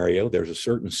case scenario, there's a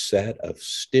certain set of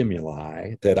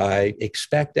stimuli that I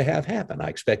expect to have happen. I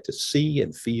expect to see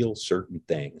and feel certain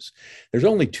things. There's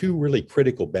only two really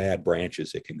critical bad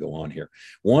branches that can go on here.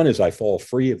 One is I fall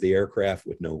free of the aircraft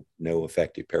with no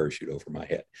effective parachute over my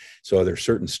head. So there's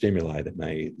certain stimuli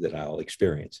that I'll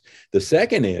experience. The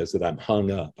second is that I'm hung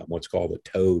up. I'm what's called a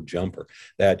toe jumper.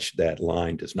 That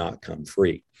line does not come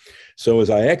free. So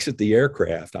as I exit the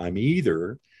aircraft,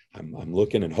 I'm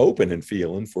looking and hoping and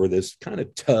feeling for this kind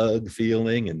of tug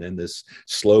feeling, and then this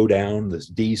slow down, this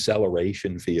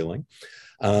deceleration feeling.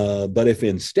 But if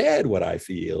instead what I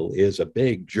feel is a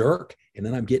big jerk and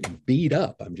then I'm getting beat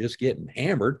up, I'm just getting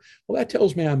hammered, well, that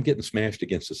tells me I'm getting smashed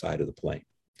against the side of the plane.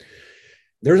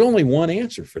 There's only one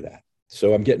answer for that.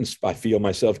 So I feel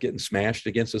myself getting smashed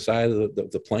against the side of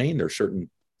the plane. There's certain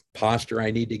posture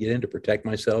I need to get in to protect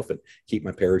myself and keep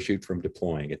my parachute from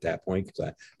deploying at that point, because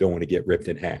I don't want to get ripped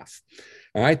in half.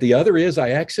 All right. The other is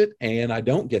I exit and I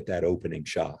don't get that opening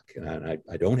shock, and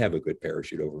I don't have a good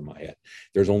parachute over my head.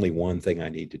 There's only one thing I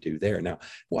need to do there. Now,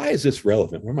 why is this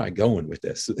relevant? Where am I going with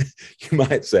this? You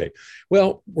might say,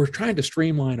 well, we're trying to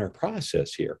streamline our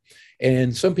process here.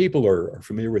 And some people are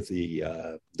familiar with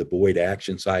the Boyd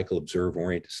action cycle, observe,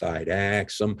 orient, decide,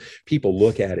 act. Some people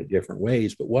look at it different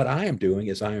ways, but what I am doing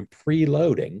is I am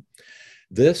preloading.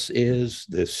 This is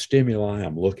the stimuli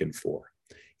I'm looking for.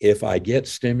 If I get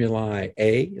stimuli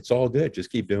A, it's all good.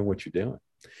 Just keep doing what you're doing.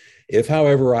 If,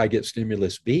 however, I get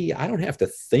stimulus B, I don't have to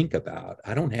think about,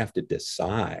 I don't have to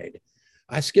decide.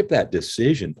 I skip that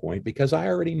decision point because I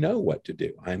already know what to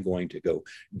do. I'm going to go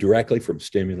directly from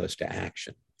stimulus to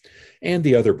action. And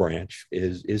the other branch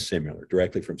is similar,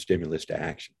 directly from stimulus to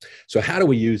action. So how do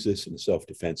we use this in a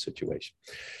self-defense situation?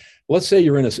 Let's say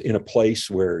you're in a place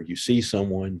where you see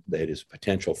someone that is a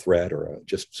potential threat or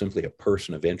just simply a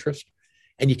person of interest,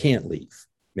 and you can't leave.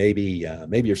 Maybe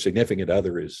your significant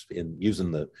other is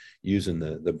using the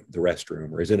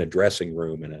restroom, or is in a dressing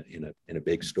room in a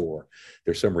big store.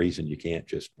 There's some reason you can't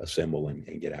just assemble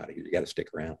and get out of here. You got to stick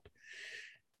around.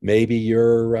 Maybe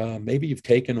you've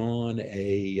taken on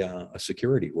a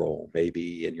security role,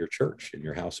 maybe in your church, in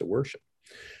your house of worship.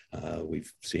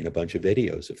 We've seen a bunch of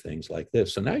videos of things like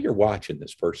this. So now you're watching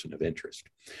this person of interest.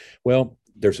 Well,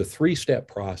 there's a 3-step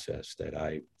process that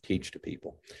I teach to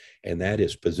people, and that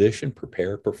is position,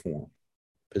 prepare, perform.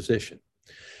 Position.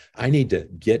 I need to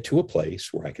get to a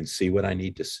place where I can see what I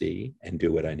need to see and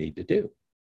do what I need to do.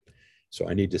 So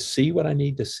I need to see what I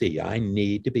need to see. I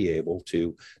need to be able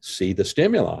to see the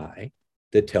stimuli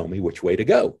that tell me which way to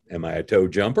go. Am I a toe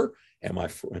jumper? Am I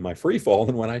free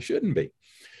falling when I shouldn't be?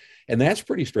 And that's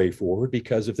pretty straightforward,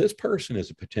 because if this person is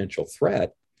a potential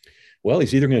threat, well,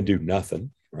 he's either going to do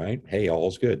nothing, right? Hey,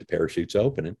 all's good, the parachute's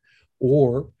opening,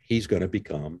 or he's going to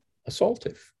become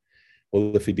assaultive.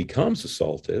 Well, if he becomes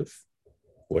assaultive,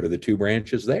 what are the 2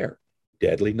 branches there?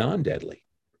 Deadly, non-deadly.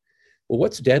 Well,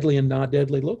 what's deadly and not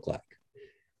deadly look like?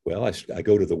 Well, I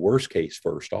go to the worst case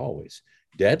first always.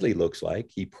 Deadly looks like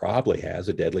he probably has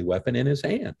a deadly weapon in his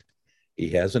hand. He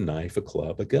has a knife, a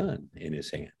club, a gun in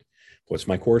his hand. What's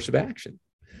my course of action?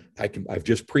 I've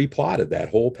just pre-plotted that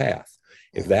whole path.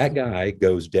 If that guy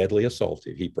goes deadly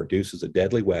assaultive, he produces a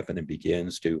deadly weapon and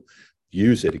begins to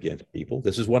use it against people,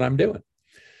 this is what I'm doing.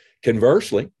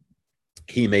 Conversely,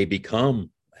 he may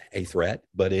become a threat,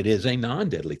 but it is a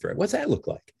non-deadly threat. What's that look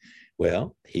like?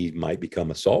 Well, he might become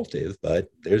assaultive, but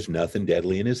there's nothing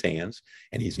deadly in his hands,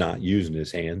 and he's not using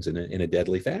his hands in a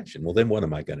deadly fashion. Well, then what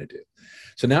am I going to do?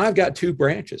 So now I've got 2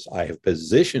 branches. I have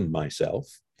positioned myself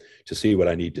to see what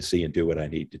I need to see and do what I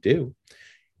need to do.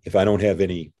 If I don't have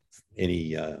any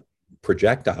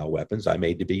projectile weapons, I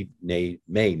may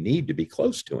need to be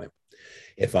close to him.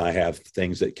 If I have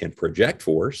things that can project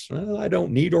force, well, I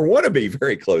don't need or want to be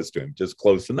very close to him, just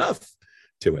close enough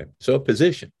to him. So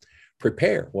position.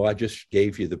 Prepare. Well, I just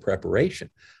gave you the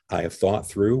preparation. I have thought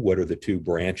through what are the 2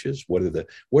 branches, what are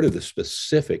the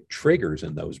specific triggers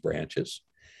in those branches,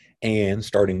 and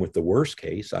starting with the worst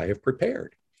case, I have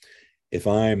prepared. If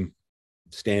I'm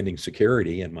standing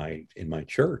security in my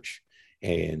church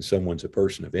and someone's a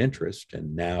person of interest,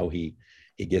 and now he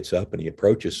gets up and he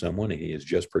approaches someone and he has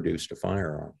just produced a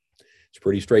firearm, it's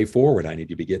pretty straightforward. I need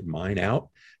to be getting mine out.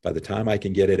 By the time I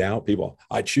can get it out, people,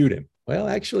 I'd shoot him. Well,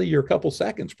 actually, you're a couple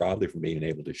seconds probably from being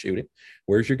able to shoot it.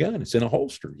 Where's your gun? It's in a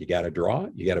holster. You got to draw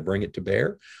it. You got to bring it to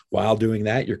bear. While doing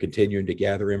that, you're continuing to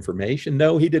gather information.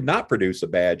 No, he did not produce a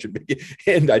badge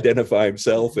and identify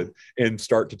himself and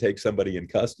start to take somebody in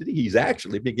custody. He's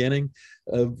actually beginning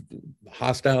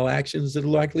hostile actions that are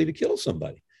likely to kill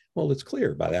somebody. Well, it's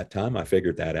clear. By that time, I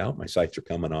figured that out. My sights are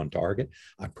coming on target.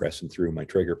 I'm pressing through my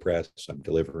trigger press. I'm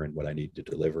delivering what I need to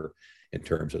deliver in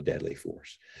terms of deadly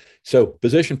force. So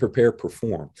position, prepare,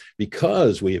 perform.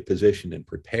 Because we have positioned and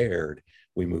prepared,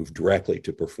 we move directly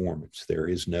to performance. There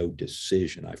is no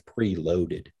decision. I've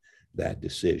preloaded that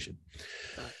decision.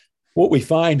 What we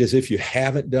find is if you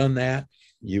haven't done that,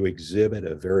 you exhibit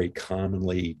a very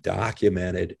commonly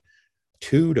documented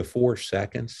 2 to 4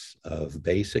 seconds of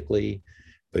basically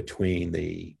between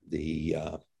the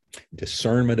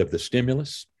discernment of the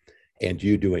stimulus and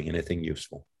you doing anything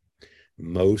useful.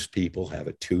 Most people have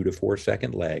a 2 to 4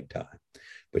 second lag time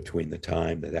between the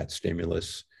time that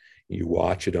stimulus, you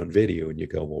watch it on video and you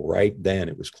go, well, right then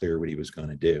it was clear what he was going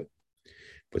to do.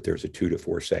 But there's a 2 to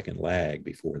 4 second lag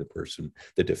before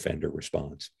the defender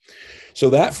responds. So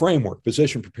that framework,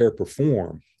 position, prepare,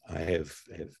 perform, I have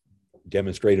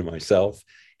demonstrated myself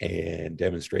and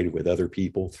demonstrated with other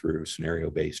people through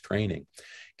scenario-based training,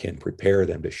 can prepare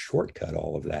them to shortcut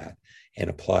all of that and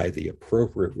apply the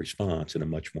appropriate response in a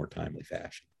much more timely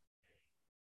fashion.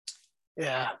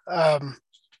 Yeah. I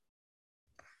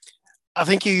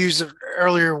think you used it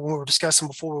earlier when we were discussing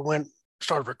before we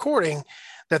started recording,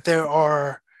 that there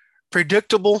are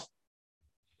predictable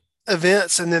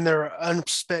events and then there are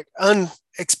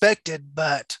unexpected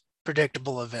but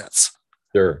predictable events.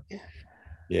 Sure.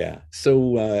 Yeah.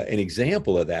 So an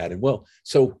example of that,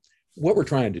 so what we're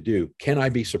trying to do, can I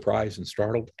be surprised and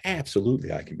startled?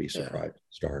 Absolutely, I can be surprised and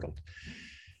startled.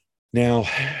 Now,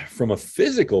 from a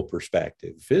physical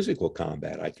perspective, physical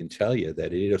combat, I can tell you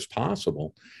that it is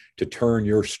possible to turn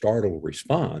your startled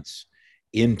response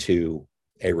into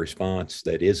a response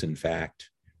that is in fact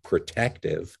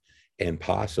protective and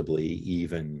possibly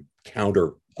even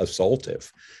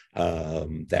assaultive.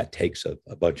 That takes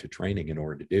a bunch of training in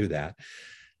order to do that.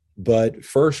 But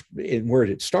first, where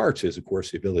it starts is, of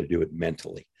course, the ability to do it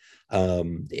mentally.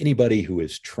 Anybody who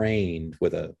is trained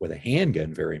with a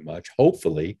handgun very much,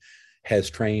 hopefully, has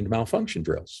trained malfunction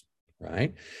drills,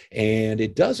 right? And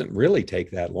it doesn't really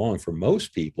take that long for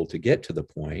most people to get to the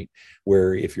point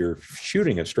where if you're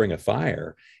shooting a string of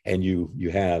fire and you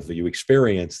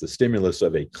experience the stimulus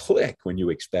of a click when you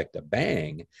expect a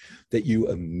bang, that you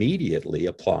immediately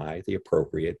apply the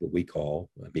appropriate, what we call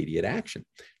immediate action.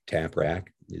 Tap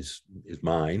rack is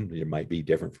mine. It might be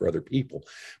different for other people.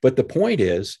 But the point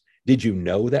is, did you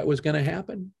know that was going to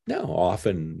happen? No.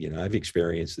 Often, I've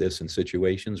experienced this in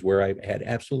situations where I had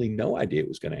absolutely no idea it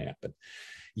was going to happen.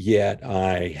 Yet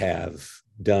I have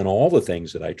done all the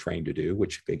things that I trained to do,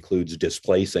 which includes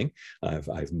displacing.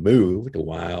 I've moved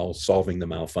while solving the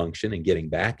malfunction and getting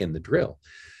back in the drill.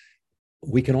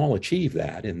 We can all achieve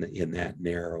that in that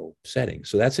narrow setting.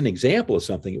 So that's an example of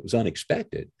something that was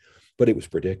unexpected, but it was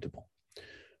predictable.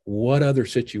 What other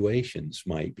situations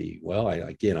might be? Well,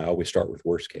 I always start with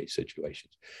worst case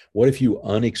situations. What if you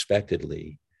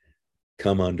unexpectedly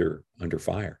come under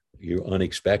fire? You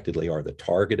unexpectedly are the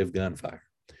target of gunfire.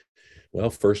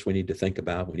 Well, first we need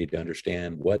to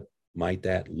understand what might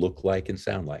that look like and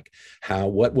sound like?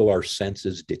 What will our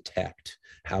senses detect?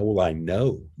 How will I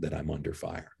know that I'm under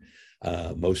fire?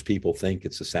 Most people think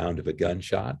it's the sound of a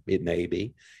gunshot. It may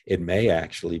be. It may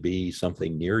actually be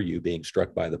something near you being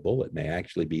struck by the bullet. It may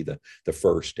actually be the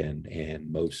first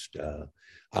and most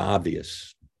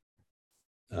obvious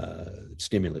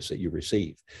stimulus that you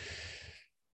receive.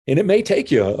 And it may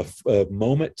take you a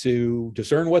moment to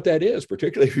discern what that is,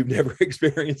 particularly if you've never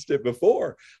experienced it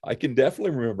before. I can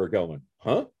definitely remember going,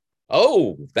 huh?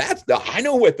 Oh, I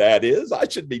know what that is. I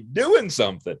should be doing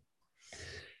something.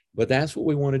 But that's what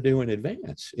we want to do in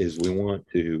advance, is we want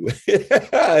to,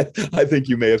 I think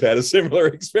you may have had a similar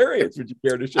experience. Would you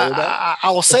care to share that?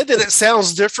 I will say that it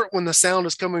sounds different when the sound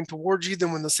is coming towards you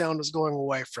than when the sound is going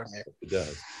away from you. It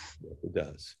does. It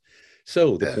does.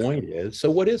 So the point is,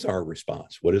 what is our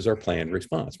response? What is our planned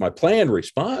response? My planned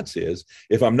response is,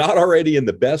 if I'm not already in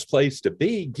the best place to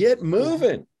be, get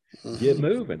moving. Get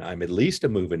moving. I'm at least a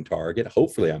moving target.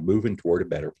 Hopefully I'm moving toward a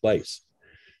better place.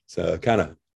 So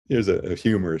here's a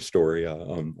humorous story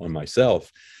on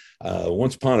myself.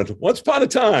 Once upon a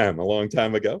time, a long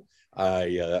time ago,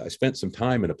 I spent some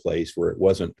time in a place where it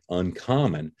wasn't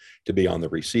uncommon to be on the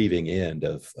receiving end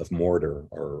of mortar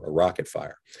or a rocket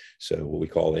fire. So what we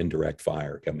call indirect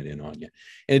fire coming in on you.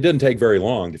 And it doesn't take very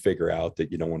long to figure out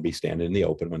that you don't want to be standing in the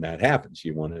open when that happens.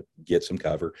 You want to get some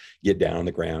cover, get down on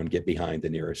the ground, get behind the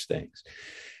nearest things.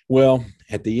 Well,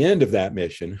 at the end of that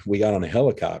mission, we got on a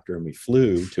helicopter and we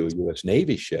flew to a U.S.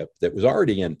 Navy ship that was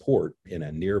already in port in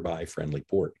a nearby friendly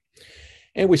port.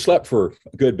 And we slept for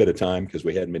a good bit of time because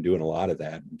we hadn't been doing a lot of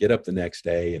that. Get up the next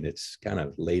day and it's kind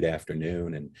of late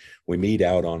afternoon and we meet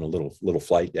out on a little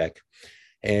flight deck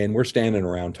and we're standing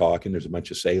around talking. There's a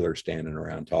bunch of sailors standing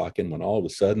around talking when all of a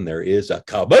sudden there is a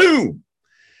kaboom.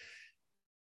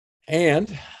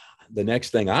 And the next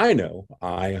thing I know,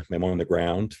 I am on the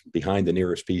ground behind the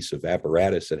nearest piece of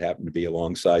apparatus that happened to be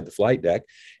alongside the flight deck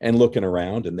and looking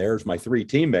around. And there's my three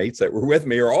teammates that were with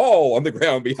me are all on the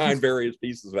ground behind various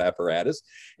pieces of apparatus.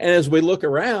 And as we look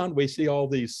around, we see all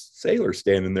these sailors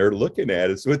standing there looking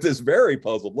at us with this very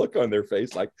puzzled look on their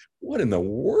face, like, what in the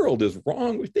world is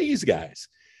wrong with these guys?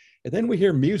 And then we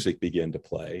hear music begin to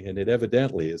play, and it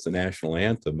evidently is the national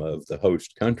anthem of the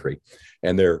host country.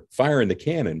 And they're firing the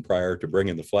cannon prior to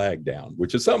bringing the flag down,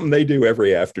 which is something they do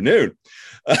every afternoon.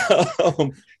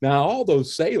 Now, all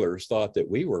those sailors thought that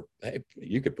we were, hey,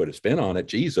 you could put a spin on it.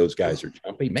 Geez, those guys are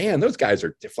jumpy. Man, those guys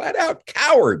are flat out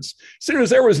cowards. As soon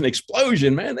as there was an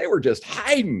explosion, man, they were just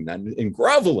hiding and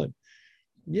groveling.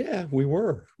 Yeah, we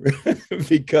were.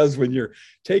 Because when you're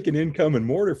taking incoming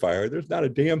mortar fire, there's not a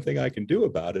damn thing I can do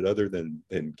about it other than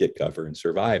get cover and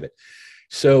survive it.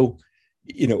 So,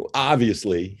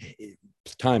 obviously,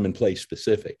 time and place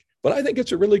specific. But I think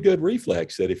it's a really good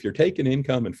reflex that if you're taking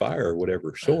incoming fire or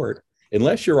whatever sort,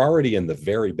 unless you're already in the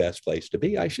very best place to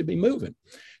be, I should be moving.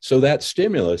 So that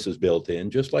stimulus is built in,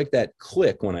 just like that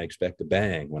click when I expect a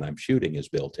bang when I'm shooting is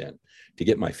built in to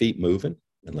get my feet moving,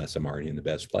 unless I'm already in the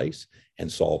best place,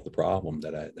 and solve the problem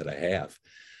that I have.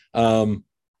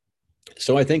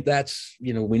 So I think that's,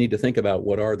 we need to think about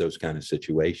what are those kind of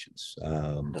situations.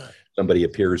 Somebody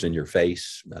appears in your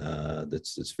face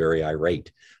that's very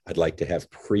irate. I'd like to have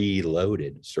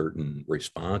preloaded certain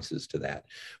responses to that.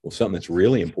 Well, something that's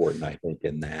really important, I think,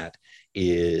 in that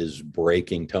is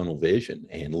breaking tunnel vision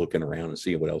and looking around and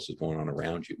seeing what else is going on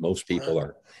around you. Most people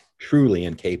are truly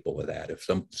incapable of that. If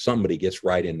somebody gets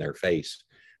right in their face,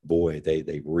 boy,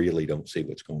 they really don't see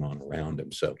what's going on around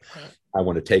them. So I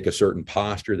want to take a certain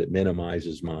posture that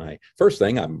minimizes my first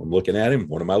thing. I'm looking at him.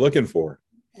 What am I looking for?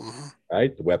 Mm-hmm.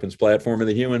 Right. The weapons platform of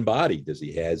the human body.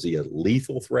 Has he a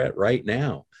lethal threat right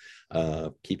now?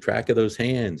 Keep track of those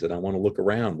hands. And I want to look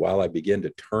around while I begin to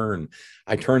turn.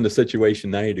 I turn the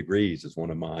situation 90 degrees is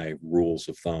one of my rules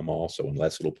of thumb also,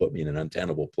 unless it'll put me in an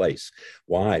untenable place.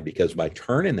 Why? Because by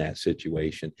turning that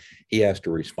situation, he has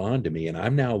to respond to me. And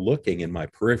I'm now looking in my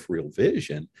peripheral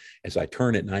vision as I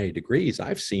turn it 90 degrees.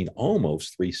 I've seen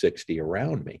almost 360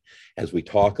 around me. As we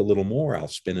talk a little more, I'll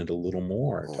spin it a little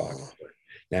more.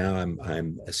 Now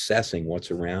I'm assessing what's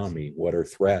around me. What are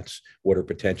threats? What are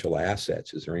potential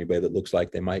assets? Is there anybody that looks like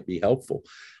they might be helpful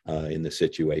in the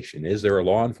situation? Is there a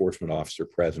law enforcement officer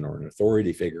present or an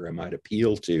authority figure I might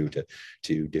appeal to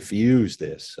diffuse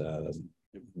this?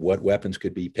 What weapons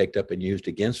could be picked up and used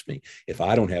against me? If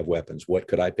I don't have weapons, what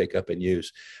could I pick up and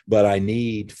use? But I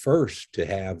need first to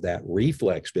have that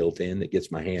reflex built in that gets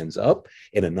my hands up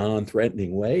in a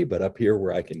non-threatening way, but up here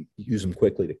where I can use them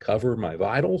quickly to cover my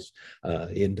vitals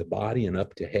into body and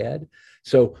up to head.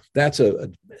 So that's a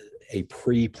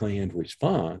pre-planned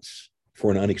response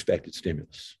for an unexpected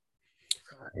stimulus.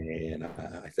 And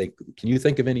I think, can you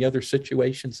think of any other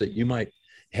situations that you might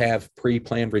have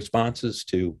pre-planned responses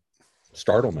to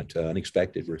startlement,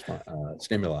 unexpected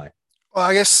stimuli? Well,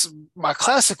 I guess my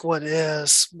classic one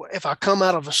is if I come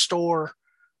out of a store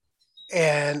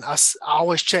and I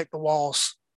always check the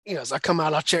walls. As I come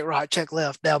out, I check right, check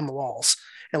left, down the walls,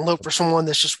 and look for someone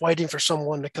that's just waiting for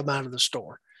someone to come out of the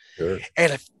store. Sure.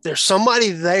 And if there's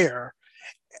somebody there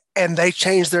and they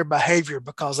change their behavior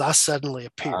because I suddenly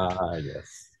appeared.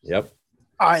 Yes. Yep.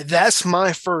 All right, that's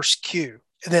my first cue.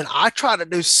 And then I try to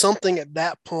do something at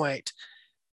that point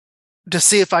to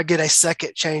see if I get a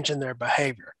second change in their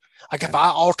behavior. Like if I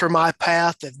alter my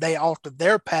path, if they alter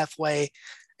their pathway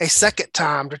a second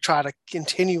time to try to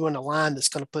continue in a line that's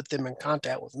going to put them in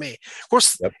contact with me. Of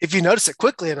course, If you notice it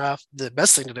quickly enough, the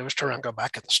best thing to do is turn around and go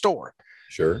back in the store.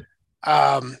 Sure.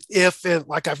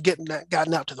 Like I've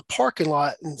gotten out to the parking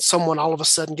lot and someone all of a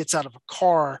sudden gets out of a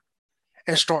car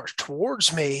and starts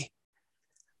towards me,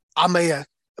 I may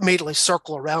immediately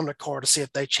circle around the car to see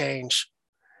if they change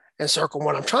and circle.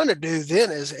 What I'm trying to do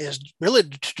then is really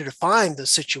to define the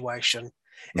situation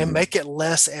and make it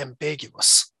less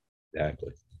ambiguous.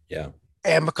 Exactly. Yeah.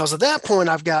 And because at that point,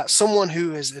 I've got someone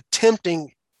who is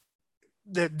attempting,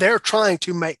 they're trying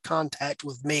to make contact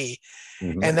with me.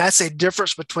 And that's a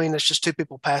difference between it's just two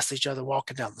people past each other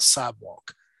walking down the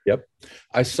sidewalk. Yep.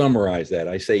 I summarize that.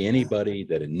 I say anybody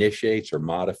that initiates or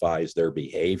modifies their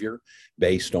behavior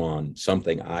based on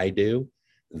something I do,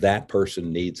 that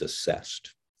person needs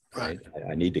assessed. Right.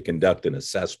 I need to conduct an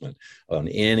assessment on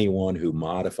anyone who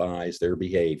modifies their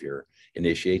behavior,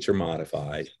 initiates or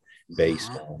modifies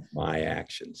based on my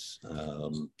actions.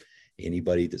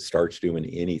 Anybody that starts doing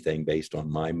anything based on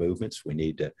my movements, we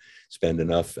need to spend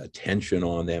enough attention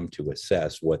on them to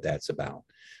assess what that's about.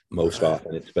 Most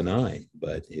often it's benign,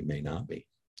 but it may not be.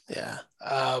 Yeah.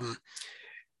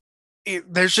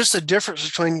 There's just a difference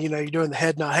between, you're doing the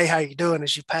head nod, hey, how you doing,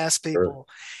 as you pass people,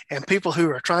 and people who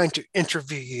are trying to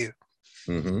interview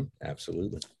you.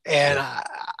 Absolutely. And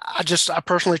I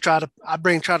personally try to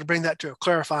bring that to a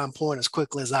clarifying point as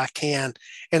quickly as I can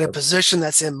in a position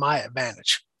that's in my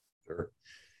advantage. Sure.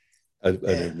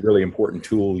 A really important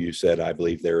tool you said, I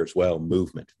believe there as well,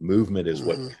 movement. Movement is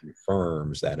what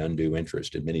confirms that undue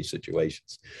interest in many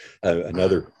situations.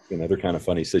 Another kind of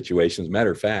funny situation, as a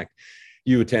matter of fact,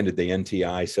 you attended the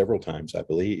NTI several times, I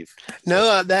believe.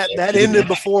 No, that ended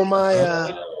before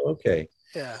my. Okay.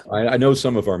 Yeah. I know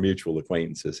some of our mutual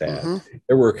acquaintances have.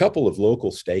 There were a couple of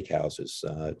local steakhouses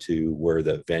to where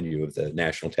the venue of the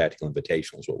National Tactical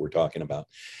Invitational is what we're talking about.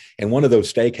 And one of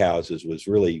those steakhouses was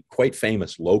really quite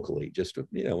famous locally, just a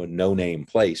no-name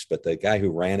place. But the guy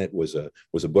who ran it was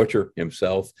a butcher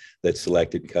himself that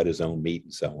selected and cut his own meat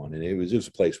and so on. And it was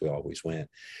a place we always went.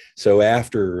 So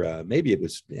after maybe it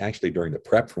was actually during the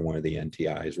prep for one of the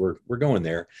NTIs, we're going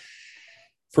there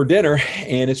for dinner,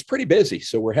 and it's pretty busy.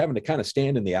 So we're having to kind of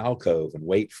stand in the alcove and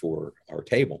wait for our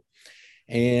table.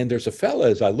 And there's a fella,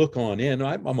 as I look on in,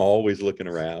 I'm always looking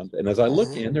around. And as I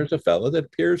look in, there's a fella that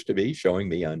appears to be showing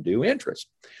me undue interest.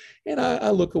 And I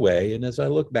look away, and as I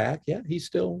look back, he's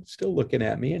still looking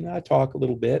at me. And I talk a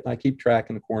little bit, and I keep track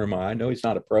in the corner of my eye. I know he's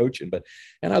not approaching,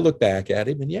 and I look back at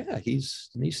him, and he's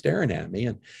staring at me.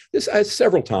 And this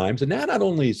several times. And now not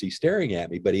only is he staring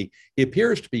at me, but he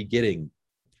appears to be getting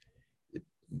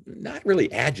not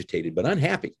really agitated, but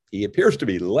unhappy. He appears to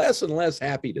be less and less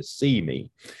happy to see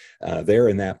me there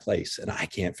in that place. And I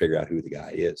can't figure out who the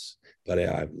guy is. But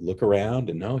I look around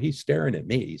and no, he's staring at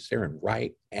me. He's staring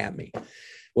right at me.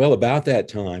 Well, about that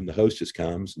time, the hostess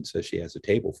comes and says she has a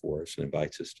table for us and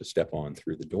invites us to step on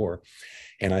through the door.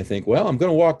 And I think, well, I'm going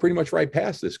to walk pretty much right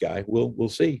past this guy. We'll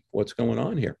see what's going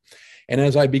on here. And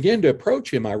as I begin to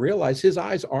approach him, I realize his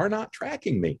eyes are not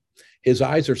tracking me. His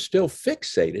eyes are still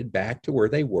fixated back to where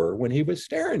they were when he was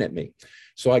staring at me.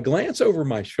 So I glance over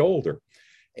my shoulder,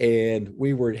 and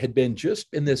had been just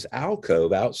in this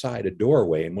alcove outside a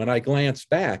doorway. And when I glanced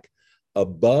back,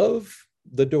 above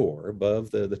the door,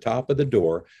 above the top of the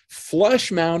door,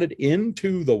 flush mounted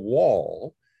into the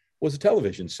wall, was a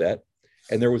television set,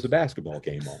 and there was a basketball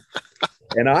game on.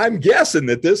 And I'm guessing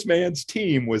that this man's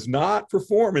team was not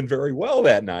performing very well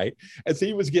that night, as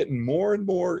he was getting more and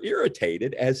more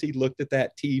irritated as he looked at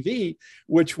that TV,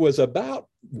 which was about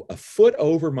a foot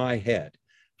over my head.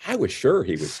 I was sure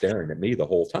he was staring at me the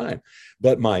whole time,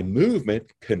 but my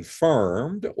movement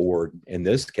confirmed, or in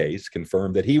this case,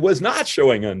 confirmed that he was not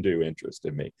showing undue interest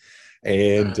in me.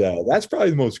 And that's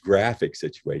probably the most graphic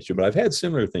situation. But I've had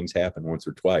similar things happen once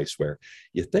or twice where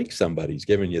you think somebody's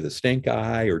giving you the stink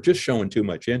eye or just showing too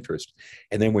much interest.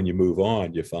 And then when you move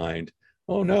on, you find,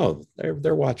 oh no,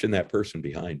 they're watching that person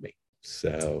behind me.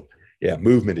 So yeah,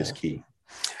 movement is key.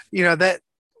 You know, that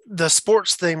the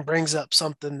sports thing brings up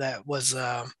something that was,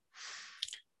 and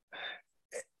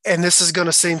this is going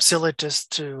to seem silly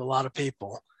to a lot of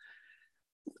people.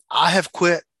 I have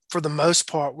quit for the most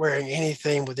part wearing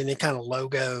anything with any kind of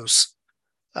logos,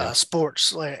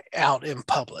 sports out in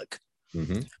public,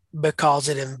 because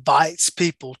it invites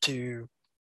people to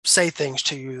say things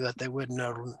to you that they wouldn't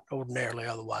ordinarily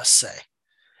otherwise say.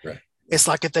 Right. It's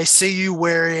like if they see you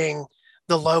wearing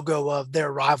the logo of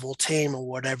their rival team or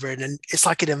whatever, and it's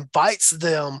like it invites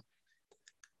them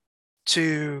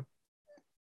to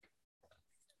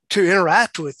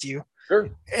interact with you. Sure.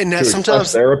 And that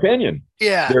sometimes their opinion.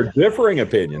 Yeah. Their differing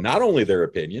opinion, not only their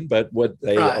opinion, but what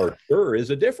they are sure is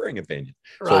a differing opinion.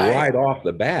 So right off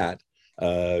the bat,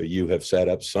 you have set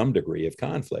up some degree of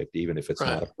conflict, even if it's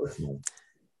not a personal one.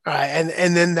 Right.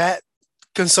 And then that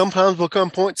can sometimes become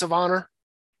points of honor,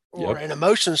 or and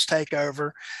emotions take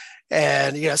over.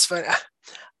 And it's funny.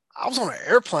 I was on an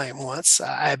airplane once.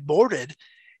 I had boarded,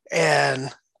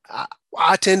 and I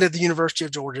attended the University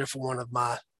of Georgia for one of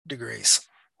my degrees.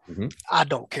 I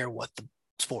don't care what the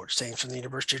sports teams from the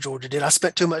University of Georgia did. I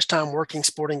spent too much time working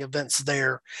sporting events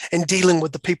there and dealing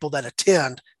with the people that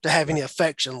attend to have any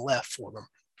affection left for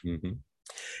them.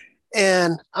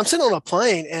 And I'm sitting on a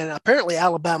plane, and apparently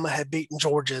Alabama had beaten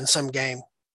Georgia in some game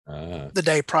the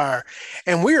day prior.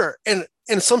 And we're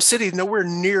in some city nowhere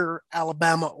near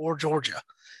Alabama or Georgia.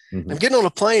 I'm getting on a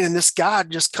plane, and this guy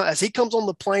as he comes on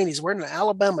the plane, he's wearing an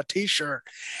Alabama t-shirt,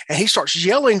 and he starts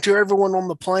yelling to everyone on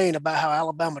the plane about how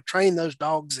Alabama trained those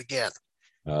dogs again.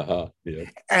 And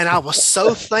I was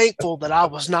so thankful that I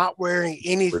was not wearing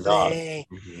anything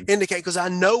indicate, because I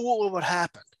know what would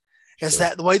happen is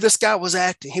that the way this guy was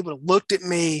acting, he would have looked at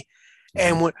me,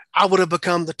 and I would have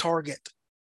become the target.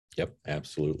 Yep,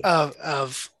 absolutely.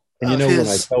 Of and when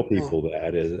I tell people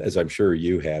that, as I'm sure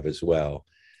you have as well,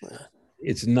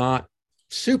 it's not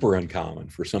super uncommon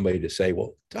for somebody to say,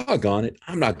 well, doggone it,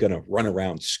 I'm not going to run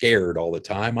around scared all the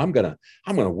time. I'm going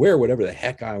to wear whatever the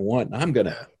heck I want. And I'm going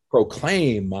to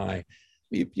proclaim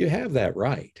you have that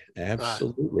right.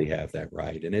 Absolutely have that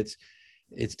right. And it's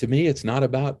to me, it's not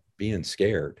about being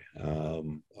scared.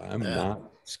 I'm not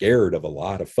scared of a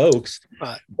lot of folks,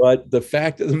 but the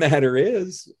fact of the matter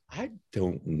is I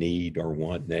don't need or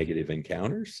want negative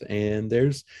encounters, and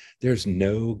there's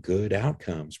no good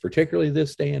outcomes, particularly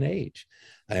this day and age.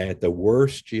 At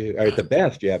the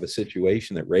best, you have a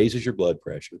situation that raises your blood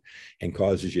pressure and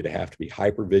causes you to have to be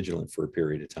hyper vigilant for a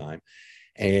period of time.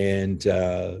 And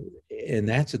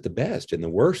that's at the best. In the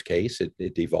worst case,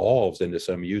 it devolves into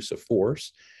some use of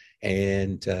force.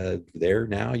 And there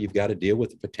now you've got to deal with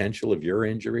the potential of your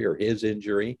injury or his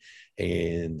injury,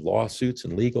 and lawsuits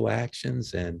and legal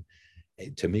actions. And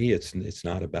to me, it's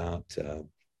not about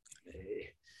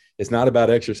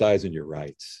exercising your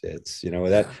rights. It's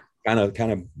that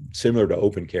kind of similar to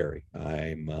open carry.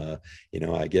 I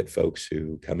get folks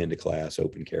who come into class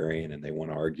open carrying, and they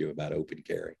want to argue about open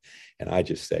carry, and I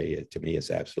just say to me it's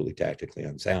absolutely tactically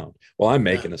unsound. Well, I'm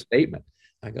making a statement.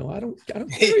 I go, I don't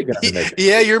care you're going to make it.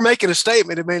 Yeah, you're making a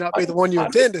statement. It may not be the one you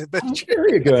intended, but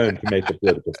you're going to make a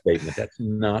political statement. That's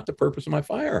not the purpose of my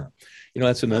firearm.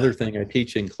 That's another thing I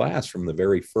teach in class from the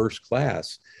very first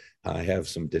class. I have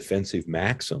some defensive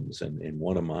maxims, and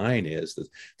one of mine is that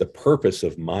the purpose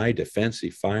of my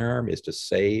defensive firearm is to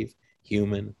save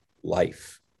human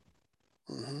life.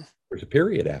 There's a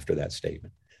period after that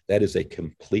statement. That is a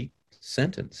complete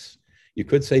sentence. You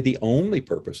could say the only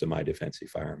purpose of my defensive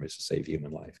firearm is to save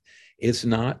human life. It's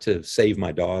not to save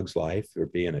my dog's life or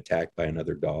being attacked by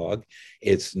another dog.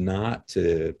 It's not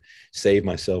to save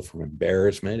myself from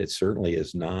embarrassment. It certainly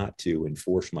is not to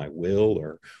enforce my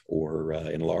will or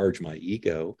enlarge my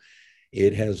ego.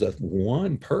 It has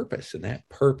one purpose, and that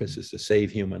purpose is to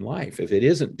save human life. If it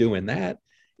isn't doing that,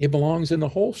 it belongs in the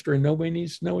holster and nobody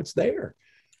needs to know it's there.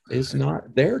 It's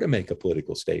not there to make a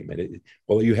political statement.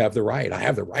 Well, you have the right. I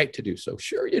have the right to do so.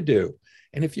 Sure, you do.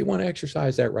 And if you want to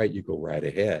exercise that right, you go right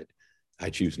ahead.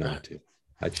 I choose not to.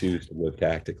 I choose to live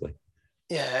tactically.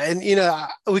 Yeah. And,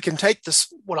 we can take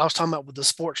this, what I was talking about with the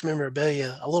sports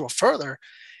memorabilia, a little further.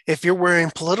 If you're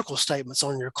wearing political statements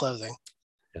on your clothing,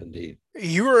 indeed,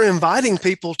 you are inviting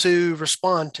people to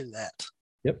respond to that.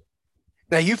 Yep.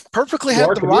 Now, you perfectly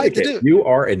have the right to do it. You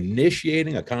are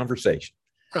initiating a conversation.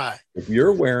 Right. If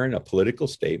you're wearing a political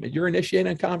statement, you're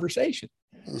initiating a conversation.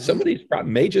 Mm-hmm. Somebody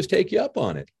may just take you up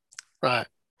on it. Right.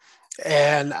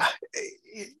 And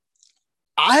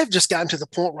I have just gotten to the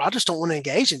point where I just don't want to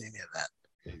engage in any of that.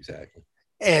 Exactly.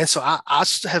 And so I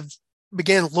have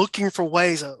began looking for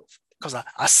ways of, because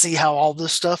I see how all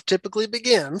this stuff typically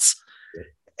begins. Yeah.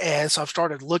 And so I've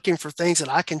started looking for things that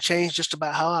I can change just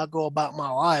about how I go about my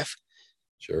life.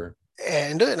 Sure.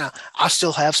 And do it. Now, I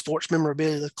still have sports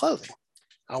memorabilia clothing.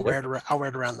 I'll wear it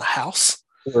around the house.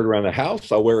 I'll wear it around the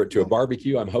house. I'll wear it to a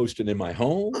barbecue I'm hosting in my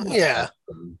home. Yeah.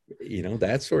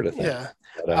 That sort of thing.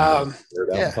 Yeah.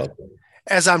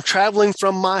 As I'm traveling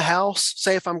from my house,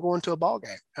 say if I'm going to a ball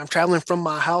game, I'm traveling from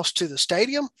my house to the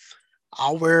stadium,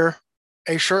 I'll wear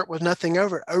a shirt with nothing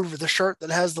over the shirt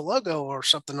that has the logo or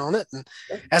something on it. And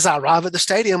as I arrive at the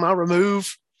stadium, I'll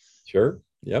remove. Sure.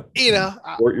 Yep.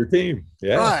 Support your team.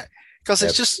 Yeah. Right. Because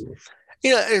it's just,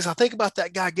 as I think about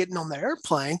that guy getting on the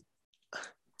airplane,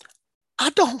 I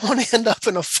don't want to end up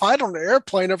in a fight on the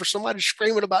airplane over somebody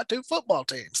screaming about two football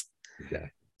teams.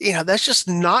 Okay. That's just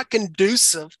not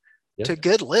conducive to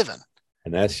good living.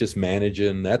 And that's just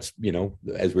managing. That's,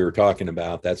 as we were talking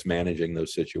about, that's managing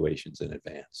those situations in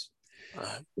advance.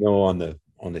 On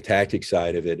the tactic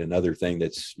side of it, another thing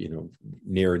that's,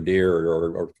 near and dear,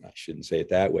 or I shouldn't say it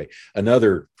that way,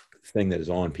 another thing that is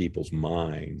on people's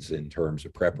minds in terms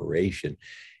of preparation,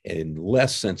 and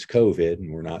less since COVID,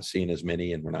 and we're not seeing as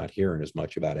many and we're not hearing as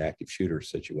much about active shooter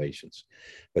situations,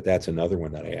 but that's another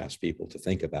one that I ask people to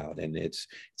think about. And it's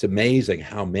amazing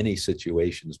how many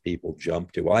situations people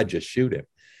jump to. Well, I just shoot him.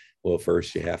 Well,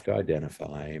 first you have to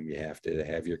identify him. You have to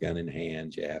have your gun in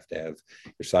hand. You have to have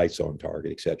your sights on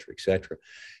target, et cetera, et cetera.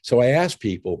 So I ask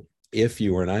people, if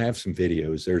you were, and I have some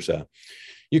videos,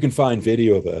 you can find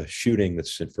video of a shooting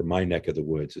that's from my neck of the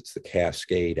woods. It's the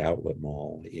Cascade Outlet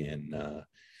Mall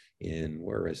in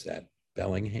where is that?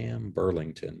 Bellingham,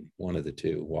 Burlington, one of the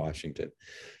two, Washington.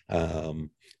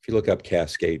 If you look up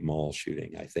Cascade Mall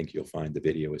shooting, I think you'll find the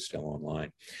video is still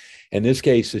online. In this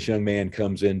case, this young man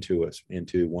comes into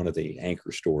one of the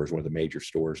anchor stores, one of the major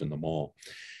stores in the mall.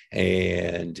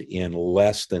 And in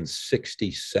less than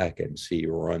 60 seconds, he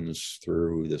runs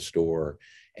through the store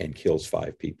and kills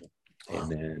 5 people. Wow.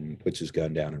 And then puts his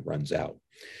gun down and runs out.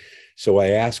 So I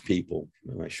ask people,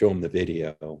 I show them the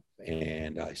video,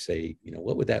 and I say,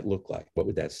 what would that look like? What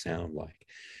would that sound like?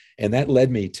 And that led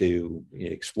me to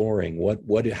exploring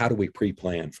how do we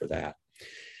pre-plan for that?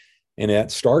 And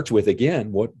that starts with,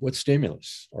 again, what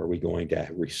stimulus are we going to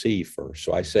receive first?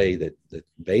 So I say that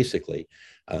basically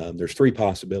there's 3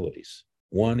 possibilities.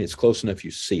 One, it's close enough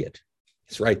you see it.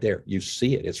 It's right there. You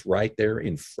see it. It's right there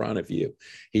in front of you.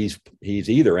 He's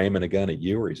either aiming a gun at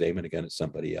you or he's aiming a gun at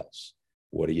somebody else.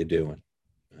 What are you doing?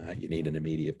 You need an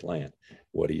immediate plan.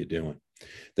 What are you doing?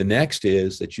 The next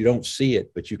is that you don't see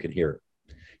it, but you can hear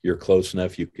it. You're close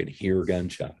enough. You can hear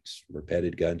gunshots,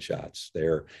 repeated gunshots.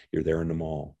 You're there in the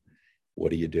mall.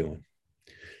 What are you doing?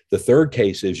 The third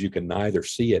case is you can neither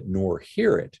see it nor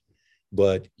hear it,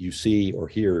 but you see or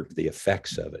hear the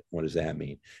effects of it. What does that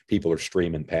mean? People are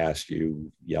streaming past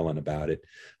you, yelling about it.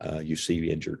 You see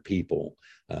injured people.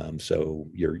 So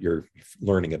you're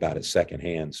learning about it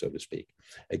secondhand, so to speak.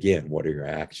 Again, what are your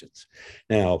actions?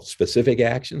 Now, specific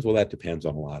actions, well, that depends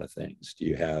on a lot of things.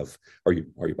 Are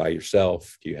you by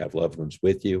yourself? Do you have loved ones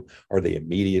with you? Are they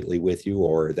immediately with you,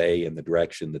 or are they in the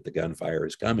direction that the gunfire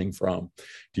is coming from?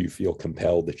 Do you feel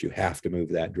compelled that you have to move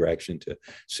that direction to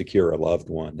secure a loved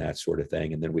one, that sort of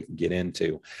thing? And then we get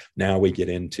into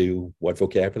what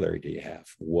vocabulary do you have?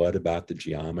 What about the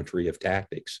geometry of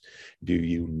tactics? Do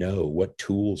you know? What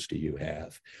tools do you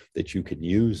have that you can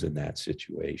use in that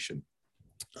situation?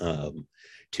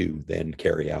 to then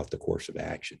carry out the course of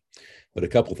action. But a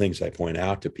couple of things I point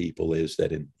out to people is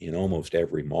that in almost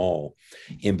every mall,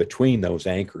 in between those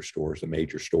anchor stores, the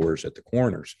major stores at the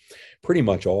corners, pretty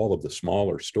much all of the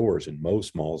smaller stores in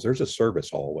most malls, there's a service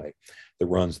hallway that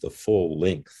runs the full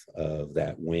length of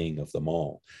that wing of the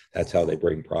mall. That's how they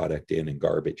bring product in and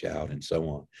garbage out and so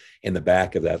on. In the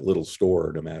back of that little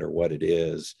store, no matter what it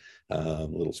is,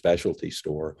 little specialty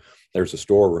store, there's a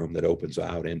storeroom that opens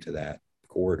out into that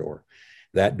corridor.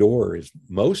 That door is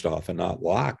most often not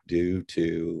locked due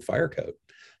to fire code.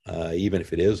 Even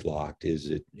if it is locked, is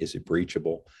it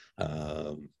breachable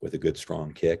with a good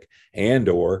strong kick? And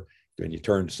or when you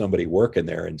turn to somebody working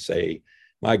there and say,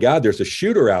 my God, there's a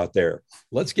shooter out there.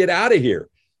 Let's get out of here.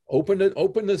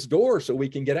 Open this door so we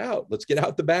can get out. Let's get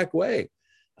out the back way.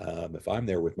 If I'm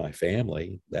there with my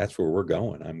family, that's where we're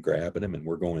going. I'm grabbing them and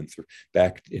we're going through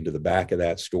back into the back of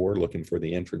that store, looking for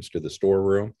the entrance to the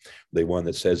storeroom, the one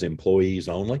that says employees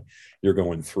only. You're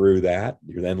going through that.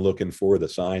 You're then looking for the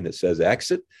sign that says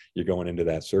exit. You're going into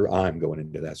that I'm going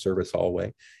into that service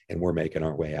hallway, and we're making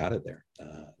our way out of there.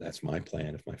 That's my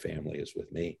plan if my family is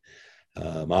with me.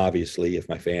 Obviously, if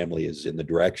my family is in the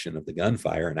direction of the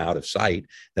gunfire and out of sight,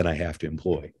 then I have to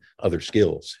employ other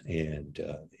skills and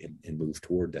move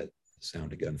toward that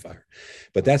sound of gunfire.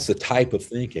 But that's the type of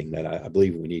thinking that I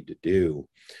believe we need to do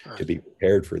to be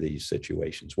prepared for these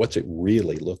situations. What's it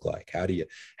really look like? How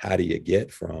do you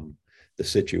get from the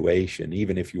situation,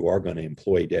 even if you are going to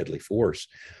employ deadly force,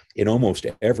 in almost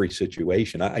every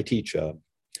situation? I teach a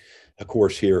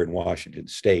course here in Washington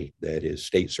State that is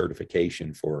state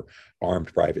certification for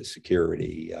armed private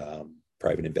security,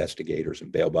 private investigators,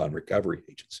 and bail bond recovery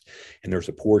agents. And there's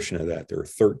a portion of that. There are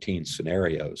 13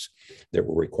 scenarios that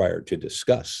we're required to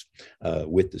discuss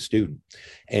with the student.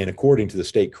 And according to the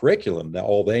state curriculum,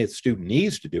 all the student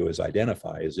needs to do is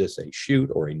identify, is this a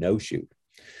shoot or a no shoot?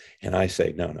 And I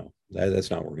say, no, that's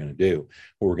not what we're going to do.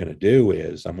 What we're going to do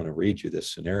is I'm going to read you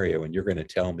this scenario and you're going to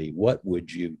tell me, what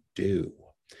would you do?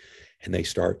 And they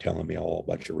start telling me a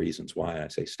bunch of reasons why. And I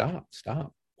say, stop.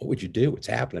 What would you do? It's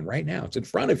happening right now. It's in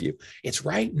front of you. It's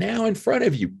right now in front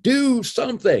of you. Do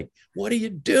something. What are you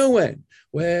doing?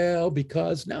 Well,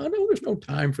 because no, there's no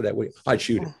time for that. I'd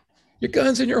shoot him. Your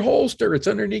gun's in your holster. It's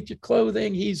underneath your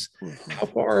clothing. He's how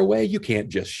far away? You can't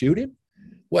just shoot him.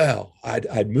 Well,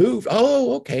 I'd move.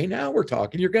 Oh, okay. Now we're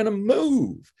talking. You're going to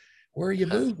move. Where are you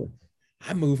moving?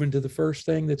 I'm moving to the first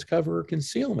thing that's cover or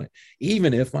concealment.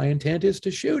 Even if my intent is to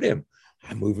shoot him,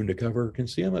 I'm moving to cover or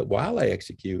concealment while I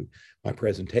execute my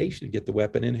presentation and get the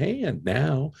weapon in hand.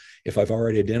 Now, if I've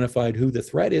already identified who the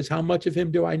threat is, how much of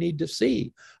him do I need to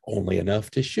see? Only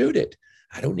enough to shoot it.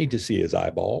 I don't need to see his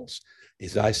eyeballs.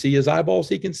 As I see his eyeballs,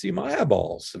 he can see my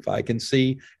eyeballs. If I can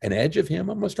see an edge of him,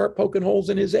 I'm going to start poking holes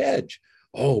in his edge.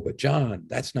 Oh, but John,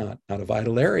 that's not a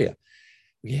vital area.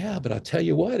 Yeah, but I'll tell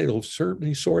you what, it'll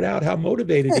certainly sort out how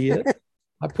motivated he is.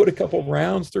 I put a couple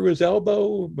rounds through his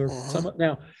elbow or something.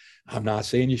 Now, I'm not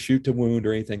saying you shoot to wound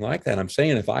or anything like that. I'm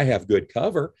saying if I have good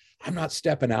cover, I'm not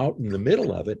stepping out in the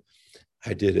middle of it.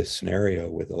 I did a scenario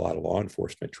with a lot of law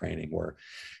enforcement training where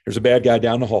there's a bad guy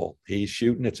down the hall. He's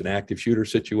shooting. It's an active shooter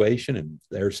situation, and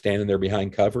they're standing there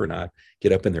behind cover, and I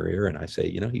get up in their ear and I say,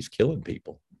 he's killing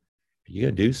people. Are you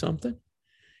going to do something?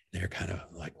 They're kind of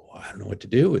like, well, I don't know what to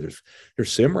do.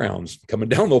 There's sim rounds coming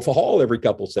down the hall every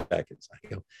couple seconds. I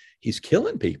go, he's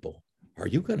killing people. Are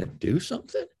you going to do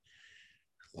something?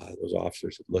 A lot of those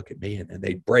officers would look at me and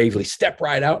they bravely step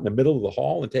right out in the middle of the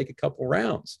hall and take a couple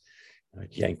rounds. I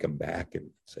yank them back and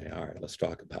say, all right, let's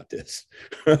talk about this.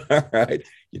 All right.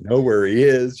 You know where he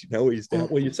is. You know he's down.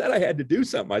 Well, you said I had to do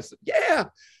something. I said, yeah.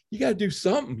 You got to do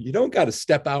something. You don't got to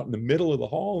step out in the middle of the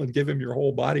hall and give him your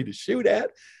whole body to shoot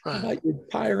at. How about you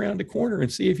pie around the corner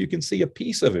and see if you can see a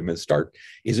piece of him and start,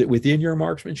 is it within your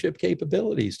marksmanship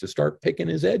capabilities to start picking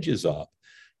his edges up?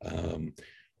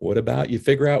 What about you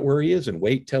figure out where he is and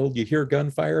wait till you hear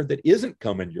gunfire that isn't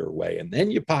coming your way. And then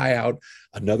you pie out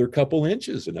another couple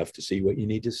inches, enough to see what you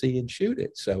need to see and shoot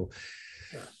it. So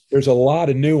there's a lot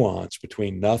of nuance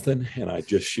between nothing and I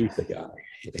just shoot the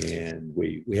guy. And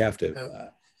we have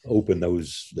to open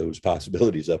those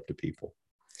possibilities up to people.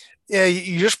 Yeah,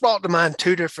 you just brought to mind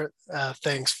two different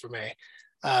things for me.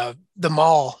 The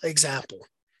mall example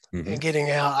and getting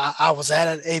out. I was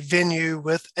at a venue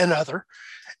with another,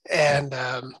 and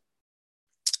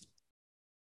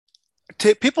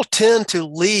people tend to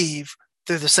leave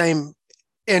through the same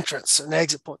entrance and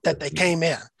exit point that they came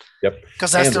in. Yep.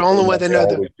 Because that's the only way they know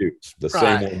the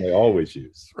same one they always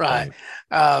use. Right.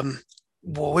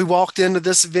 Well, we walked into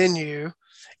this venue,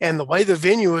 and the way the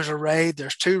venue is arrayed,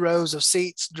 there's 2 rows of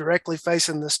seats directly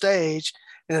facing the stage,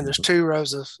 and then there's 2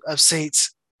 rows of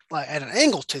seats like at an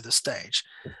angle to the stage.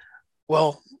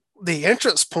 Well, the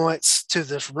entrance points to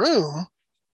this room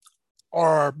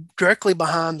are directly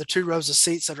behind the 2 rows of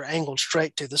seats that are angled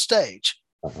straight to the stage.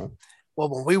 Uh-huh. Well,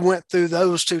 when we went through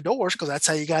those 2 doors, because that's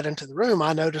how you got into the room,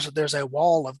 I noticed that there's a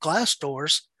wall of glass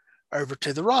doors over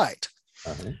to the right.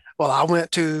 Uh-huh. Well, I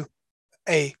went to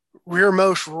a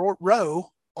rearmost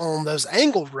row on those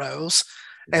angled rows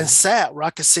and sat where I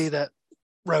could see that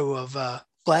row of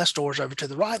glass doors over to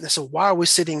the right. And they said, why are we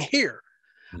sitting here?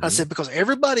 I said, because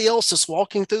everybody else that's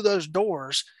walking through those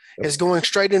doors is going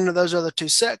straight into those other 2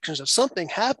 sections. If something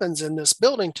happens in this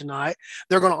building tonight,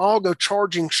 they're going to all go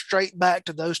charging straight back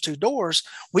to those 2 doors.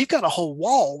 We've got a whole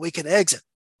wall we can exit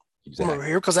from over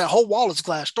here because that whole wall is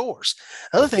glass doors.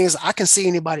 The other thing is I can see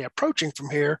anybody approaching from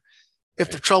here.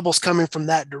 If the trouble's coming from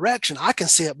that direction, I can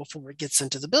see it before it gets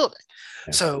into the building.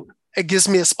 So it gives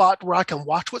me a spot where I can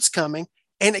watch what's coming,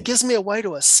 and it gives me a way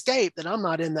to escape that I'm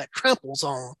not in that trample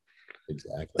zone.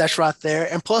 Exactly. That's right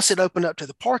there. And plus it opened up to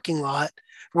the parking lot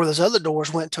where those other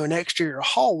doors went to an exterior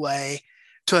hallway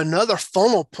to another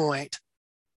funnel point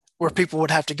where people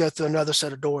would have to go through another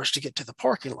set of doors to get to the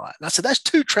parking lot. And I said, that's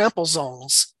 2 trample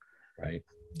zones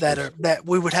that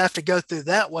we would have to go through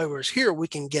that way, whereas here we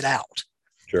can get out.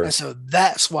 Sure. And so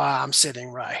that's why I'm sitting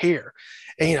right here.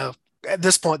 And, at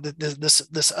this point,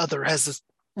 this other has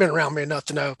been around me enough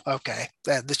to know, okay,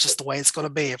 that's just the way it's going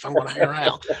to be if I'm going to hang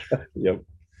around. Yep.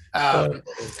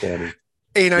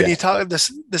 And you talk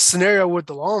this scenario with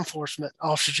the law enforcement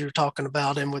officers you were talking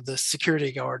about and with the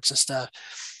security guards and stuff.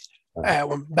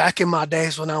 Back in my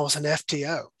days when I was an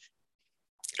FTO,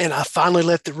 and I finally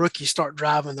let the rookie start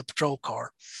driving the patrol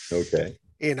car. Okay.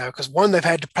 Because one, they've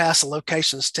had to pass a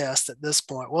locations test at this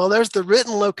point. Well, there's the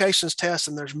written locations test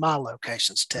and there's my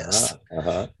locations test.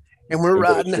 And we're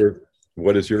riding.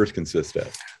 What does yours consist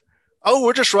of? Oh,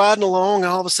 we're just riding along,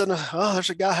 and all of a sudden, there's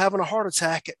a guy having a heart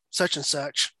attack at such and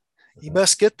such. You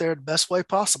best get there the best way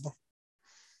possible.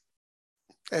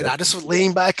 And I just would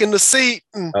lean back in the seat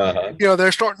and,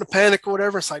 they're starting to panic or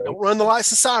whatever. It's like, don't run the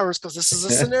lights and sirens because this is a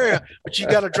scenario, but you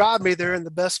got to drive me there in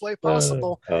the best way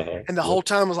possible. And the whole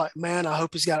time I was like, man, I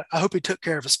hope he took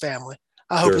care of his family.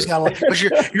 I hope he's got because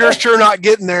you're sure not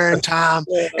getting there in time.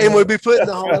 And we'd be putting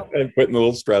putting a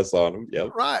little stress on them. Yep.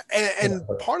 Right. And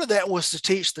part of that was to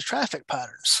teach the traffic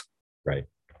patterns. Right.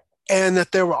 And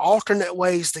that there were alternate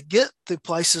ways to get to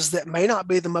places that may not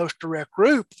be the most direct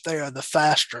route. They are the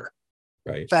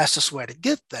fastest way to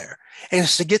get there. And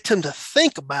it's to get them to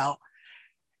think about,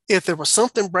 if there was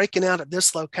something breaking out at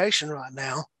this location right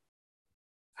now,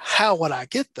 how would I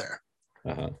get there?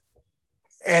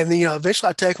 And eventually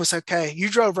I take them and say, okay, you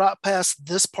drove right past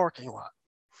this parking lot.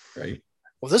 Right.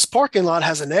 Well, this parking lot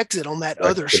has an exit on that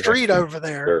other street over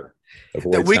there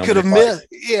that we could have missed.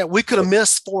 Yeah, we could have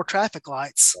missed 4 traffic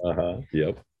lights.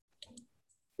 Yep.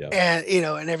 And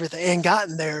and everything, and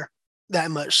gotten there that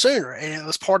much sooner. And it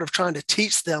was part of trying to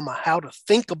teach them how to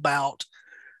think about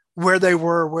where they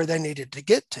were, where they needed to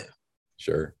get to.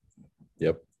 Sure.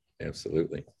 Yep.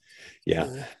 Absolutely.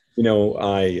 Yeah.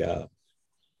 I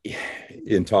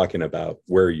in talking about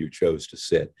where you chose to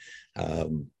sit,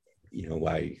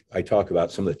 I talk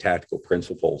about some of the tactical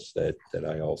principles that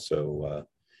I also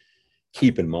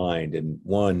keep in mind. And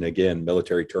one, again,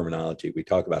 military terminology, we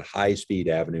talk about high-speed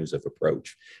avenues of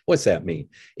approach. What's that mean?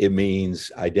 It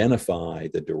means identify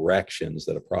the directions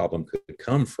that a problem could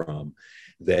come from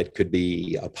that could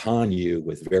be upon you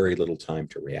with very little time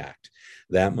to react.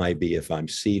 That might be if I'm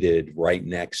seated right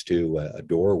next to a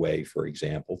doorway, for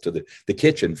example, to the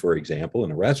kitchen, for example,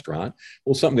 in a restaurant.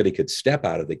 Well, somebody could step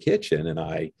out of the kitchen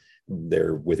and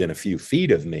they're within a few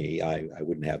feet of me, I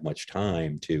wouldn't have much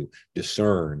time to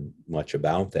discern much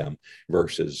about them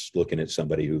versus looking at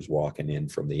somebody who's walking in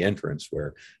from the entrance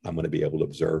where I'm going to be able to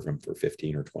observe them for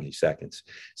 15 or 20 seconds.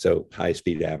 So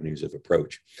high-speed avenues of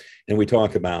approach. And we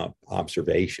talk about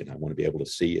observation. I want to be able to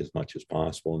see as much as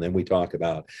possible. And then we talk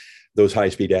about those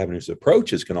high-speed avenues of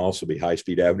approaches can also be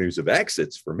high-speed avenues of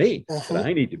exits for me that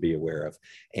I need to be aware of.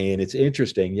 And it's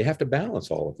interesting. You have to balance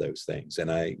all of those things.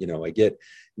 And I get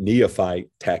neophyte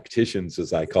tacticians,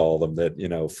 as I call them,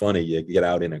 that, funny, you get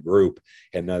out in a group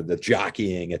and the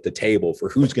jockeying at the table for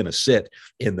who's going to sit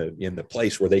in the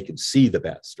place where they can see the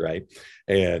best. Right.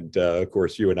 And of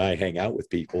course, you and I hang out with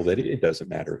people that it doesn't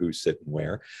matter who's sitting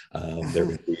where.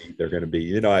 They're going to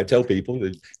be, I tell people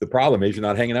that the problem is you're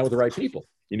not hanging out with the right people.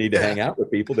 You need to hang out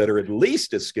with people that are at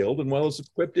least as skilled and well as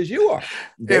equipped as you are.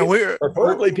 We're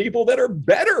preferably people that are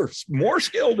better, more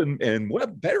skilled and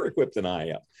better equipped than I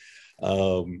am.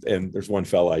 And there's one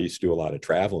fellow I used to do a lot of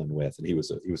traveling with, and he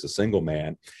was a single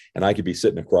man, and I could be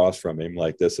sitting across from him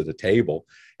like this at a table,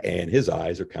 and his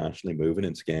eyes are constantly moving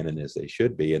and scanning as they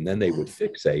should be, and then they would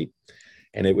fixate,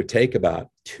 and it would take about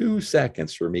 2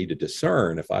 seconds for me to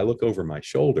discern, if I look over my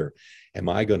shoulder, am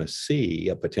I going to see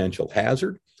a potential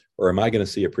hazard, or am I going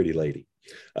to see a pretty lady?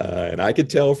 And I could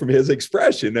tell from his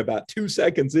expression about 2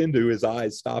 seconds into his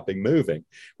eyes stopping moving,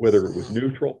 whether it was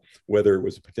neutral, whether it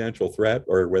was a potential threat,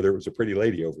 or whether it was a pretty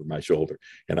lady over my shoulder.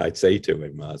 And I'd say to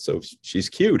him, so she's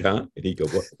cute, huh? And he'd go,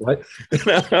 what?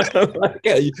 Like,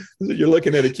 yeah, you're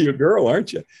looking at a cute girl,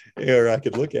 aren't you? Or I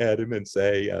could look at him and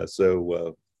say,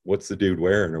 what's the dude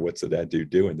wearing, or what's that dude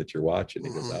doing that you're watching?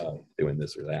 He goes, oh, doing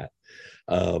this or that.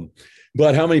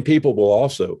 But how many people will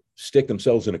also stick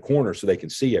themselves in a corner so they can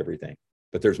see everything,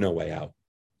 but there's no way out?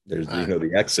 There's,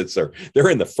 the exits they're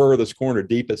in the furthest corner,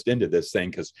 deepest into this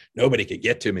thing, because nobody could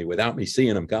get to me without me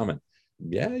seeing them coming.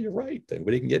 Yeah, you're right.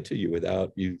 Nobody can get to you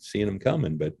without you seeing them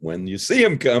coming. But when you see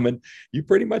them coming, you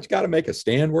pretty much got to make a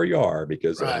stand where you are,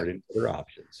 because there aren't any other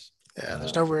options. Yeah,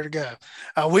 there's nowhere to go.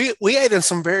 We ate in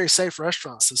some very safe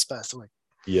restaurants this past week.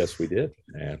 Yes, we did.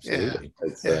 Absolutely.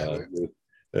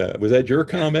 Was that your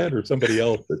comment or somebody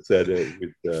else that said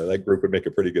that group would make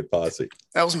a pretty good posse?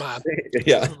 That was mine.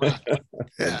 Yeah. Was mine.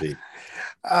 Yeah. Indeed.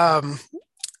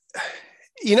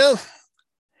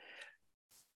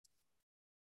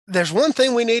 There's one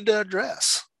thing we need to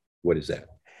address. What is that?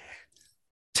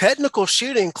 Technical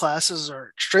shooting classes are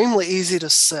extremely easy to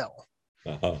sell.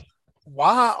 Uh-huh.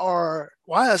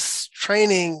 Why is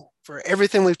training for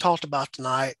everything we've talked about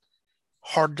tonight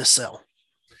hard to sell?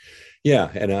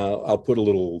 Yeah, and I'll put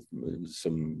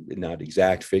some not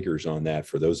exact figures on that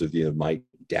for those of you that might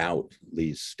doubt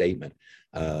Lee's statement.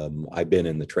 I've been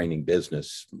in the training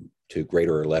business to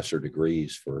greater or lesser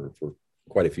degrees for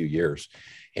quite a few years.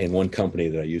 And one company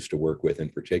that I used to work with in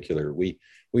particular, we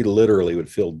literally would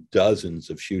fill dozens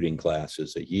of shooting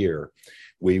classes a year.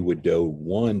 We would do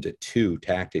 1 to 2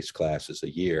 tactics classes a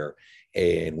year,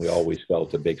 and we always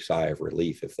felt a big sigh of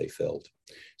relief if they filled.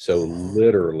 So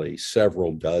literally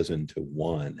several dozen to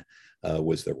 1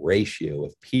 was the ratio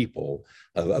of people,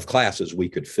 of classes we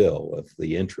could fill, of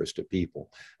the interest of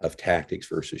people, of tactics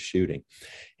versus shooting.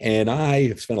 And I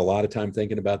have spent a lot of time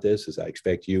thinking about this, as I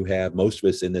expect you have. Most of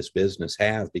us in this business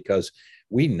have, because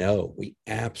we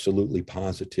absolutely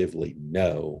positively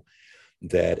know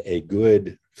that a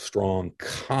good, strong,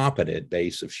 competent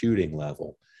base of shooting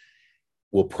level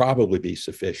will probably be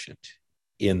sufficient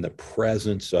in the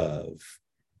presence of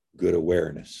good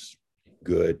awareness,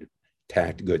 good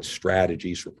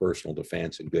strategies for personal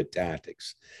defense, and good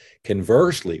tactics.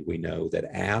 Conversely, we know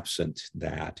that absent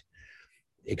that,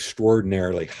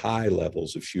 extraordinarily high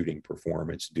levels of shooting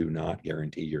performance do not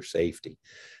guarantee your safety.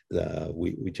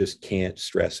 We just can't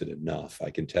stress it enough.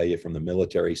 I can tell you from the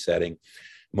military setting,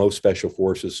 most Special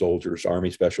Forces soldiers, Army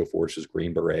Special Forces,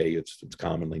 Green Beret, it's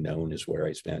commonly known as where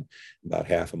I spent about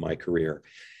half of my career.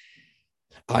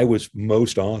 I was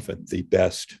most often the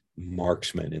best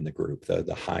marksman in the group,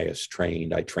 the highest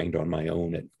trained. I trained on my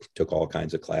own and took all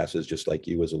kinds of classes, just like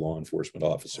you as a law enforcement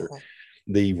officer. Uh-huh.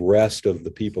 The rest of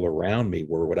the people around me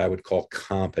were what I would call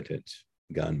competent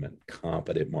gunmen,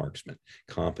 competent marksmen,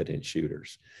 competent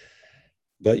shooters.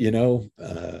 But,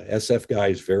 SF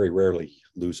guys very rarely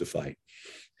lose a fight.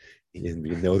 And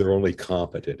they're only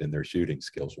competent in their shooting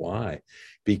skills. Why?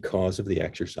 Because of the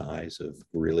exercise of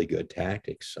really good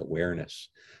tactics, awareness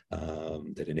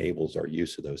that enables our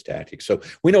use of those tactics. So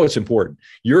we know it's important.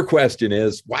 Your question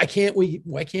is, why can't we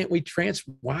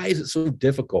why is it so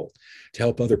difficult to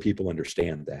help other people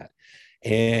understand that?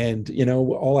 And,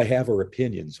 all I have are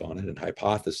opinions on it and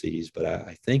hypotheses, but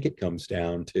I think it comes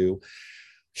down to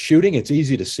shooting. It's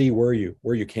easy to see where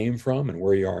you came from and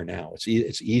where you are now.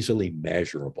 It's easily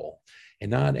measurable,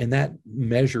 and that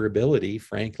measurability,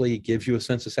 frankly, gives you a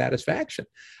sense of satisfaction.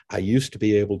 I used to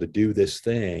be able to do this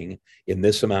thing in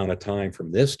this amount of time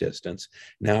from this distance.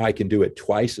 Now I can do it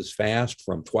twice as fast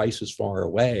from twice as far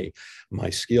away. My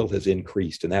skill has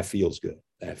increased, and that feels good.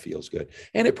 That feels good.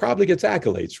 And it probably gets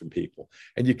accolades from people.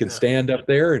 And you can stand up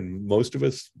there, and most of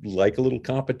us like a little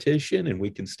competition, and we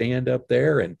can stand up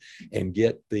there and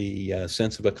get the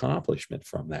sense of accomplishment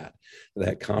from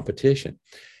that competition.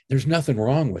 There's nothing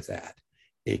wrong with that,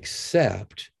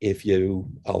 except if you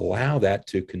allow that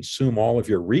to consume all of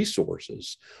your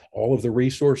resources. All of the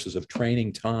resources of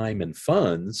training, time, and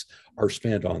funds are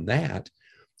spent on that.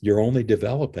 You're only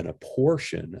developing a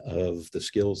portion of the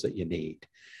skills that you need.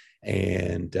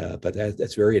 And but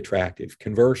that's very attractive.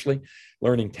 Conversely,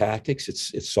 learning tactics,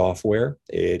 it's software.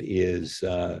 It's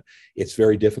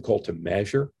very difficult to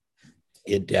measure.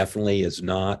 It definitely is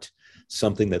not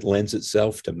something that lends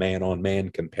itself to man-on-man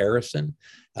comparison.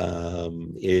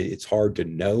 It's hard to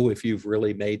know if you've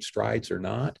really made strides or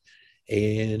not.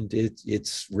 And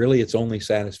it's really, its only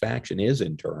satisfaction is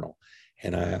internal.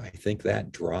 And I think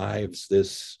that drives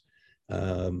this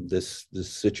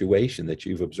situation that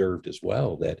you've observed as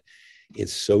well, that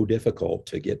it's so difficult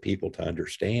to get people to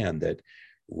understand that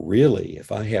really,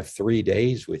 if I have 3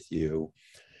 days with you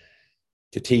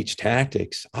to teach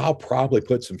tactics, I'll probably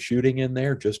put some shooting in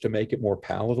there just to make it more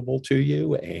palatable to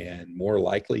you and more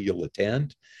likely you'll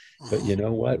attend. But you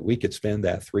know what? We could spend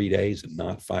that 3 days and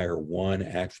not fire one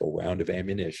actual round of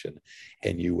ammunition,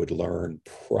 and you would learn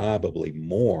probably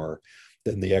more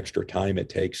than the extra time it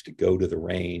takes to go to the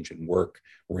range and work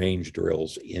range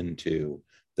drills into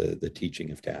the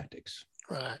teaching of tactics.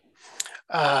 Right.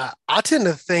 I tend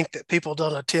to think that people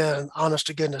don't attend honest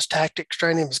to goodness tactics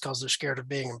training because they're scared of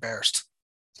being embarrassed.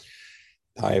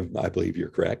 I believe you're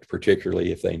correct,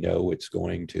 particularly if they know it's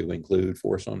going to include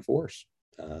force on force.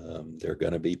 They're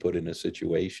going to be put in a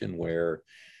situation where,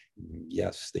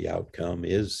 yes, the outcome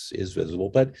is visible,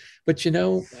 but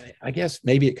I guess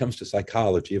maybe it comes to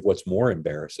psychology of what's more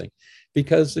embarrassing,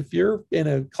 because if you're in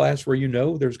a class where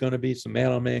there's going to be some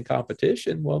man-on-man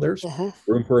competition, well, there's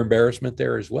room for embarrassment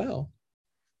there as well.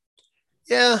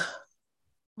 Yeah,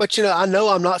 but I know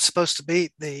I'm not supposed to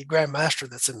beat the grandmaster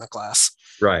that's in the class,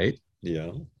 right?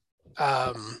 Yeah.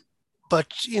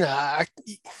 But you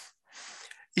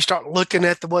start looking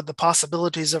at what the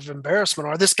possibilities of embarrassment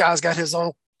are. This guy's got his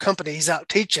own company he's out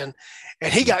teaching,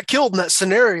 and he got killed in that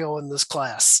scenario in this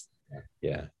class.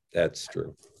 Yeah, that's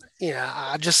true.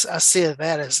 I see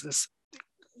that as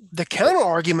the counter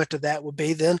argument to that would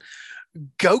be, then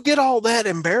go get all that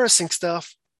embarrassing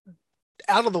stuff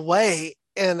out of the way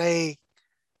in a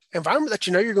environment that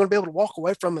you're going to be able to walk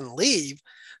away from and leave,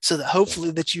 so that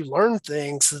hopefully that you learn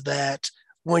things that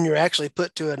when you're actually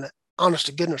put to an honest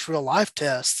to goodness real life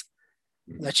test,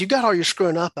 that you got all your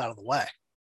screwing up out of the way.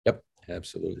 Yep,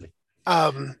 absolutely.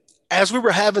 As we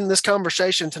were having this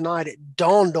conversation tonight, it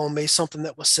dawned on me something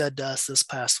that was said to us this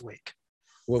past week.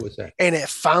 What was that? And it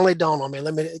finally dawned on me.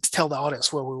 Let me tell the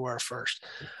audience where we were first.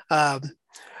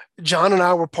 John and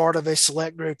I were part of a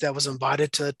select group that was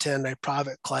invited to attend a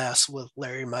private class with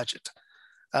Larry Mudgett.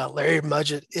 Larry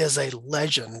Mudgett is a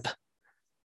legend,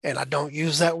 and I don't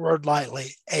use that word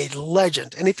lightly, a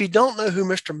legend. And if you don't know who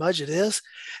Mr. Mudgett is,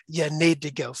 you need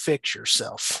to go fix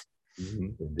yourself.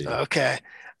 Okay.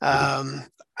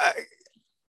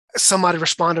 Somebody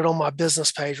responded on my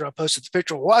business page where I posted the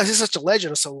picture. Why is he such a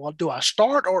legend? I said, well, do I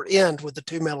start or end with the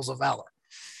 2 medals of valor?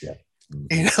 Yeah.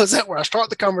 Is that where I start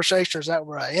the conversation, or is that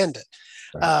where I end it?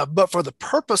 Right. But for the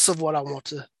purpose of what I want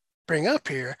to bring up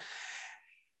here,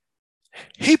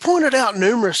 he pointed out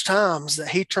numerous times that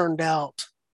he turned out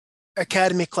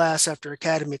academy class after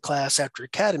academy class after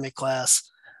academy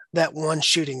class that won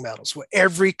shooting medals, where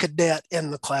every cadet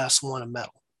in the class won a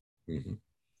medal. Mm-hmm.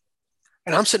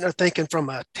 And I'm sitting there thinking from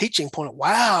a teaching point,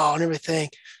 wow, and everything.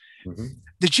 Mm-hmm.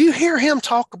 Did you hear him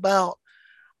talk about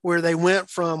where they went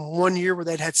from one year where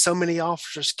they'd had so many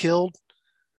officers killed,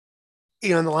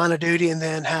 in the line of duty, and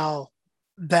then how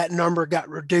that number got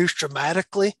reduced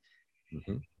dramatically?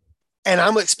 Mm-hmm. And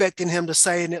I'm expecting him to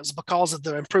say, and it was because of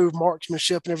the improved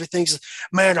marksmanship and everything. Says,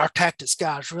 man, our tactics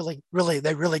guys really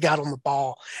got on the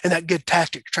ball, and that good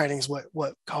tactics training is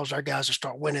what caused our guys to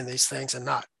start winning these things and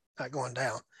not going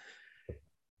down.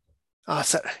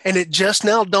 And it just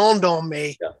now dawned on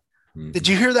me. Yeah. Mm-hmm. Did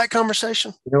you hear that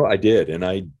conversation? I did, and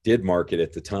I did mark it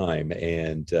at the time,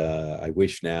 and I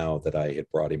wish now that I had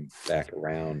brought him back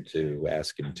around to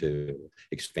ask him to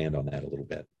expand on that a little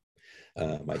bit.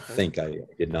 I think I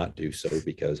did not do so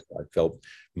because I felt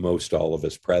most all of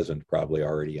us present probably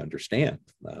already understand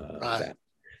that.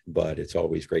 But it's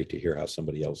always great to hear how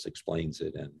somebody else explains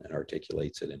it and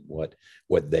articulates it, and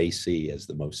what they see as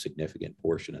the most significant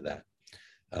portion of that.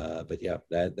 But yeah,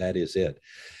 that is it.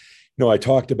 I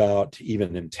talked about,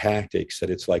 even in tactics,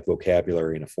 that it's like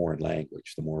vocabulary in a foreign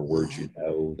language. The more words you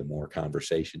know, the more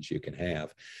conversations you can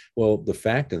have. Well, the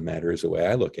fact of the matter is, the way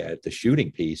I look at it, the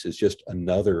shooting piece is just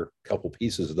another couple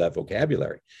pieces of that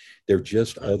vocabulary. They're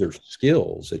just other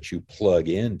skills that you plug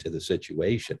into the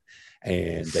situation.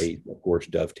 And they, of course,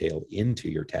 dovetail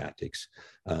into your tactics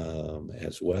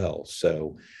as well.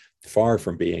 So far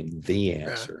from being the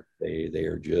answer, they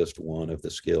are just one of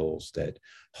the skills that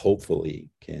hopefully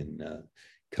can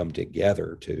come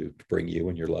together to bring you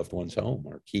and your loved ones home,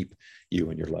 or keep you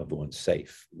and your loved ones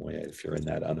safe if you're in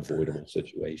that unavoidable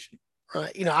situation.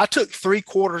 Right. I took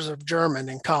 3/4 of German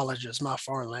in college as my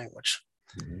foreign language.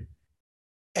 Mm-hmm.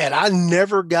 And I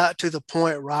never got to the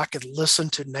point where I could listen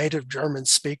to native German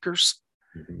speakers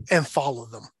and follow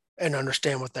them. and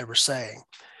understand what they were saying.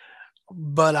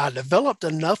 But I developed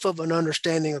enough of an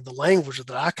understanding of the language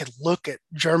that I could look at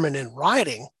German in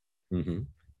writing, Mm-hmm.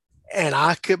 and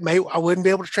I wouldn't be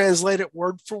able to translate it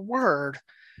word for word,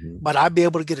 Mm-hmm. but I'd be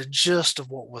able to get a gist of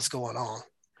what was going on.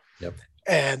 Yep.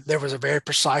 And there's a very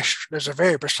precise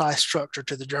structure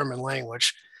to the German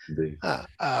language.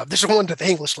 There's one to the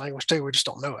English language too. We just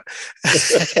don't know it.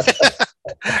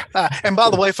 And by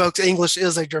the way, folks, English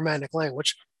is a Germanic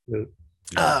language.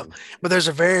 But there's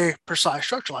a very precise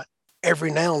structure. Like every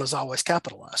noun is always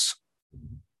capitalized.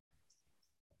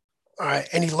 All right.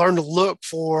 And you learn to look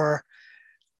for,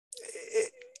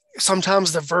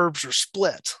 sometimes the verbs are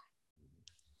split.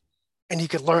 And you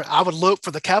could learn, I would look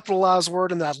for the capitalized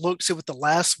word, and then I'd look to see what the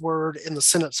last word in the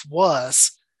sentence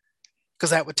was,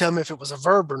 because that would tell me if it was a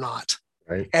verb or not.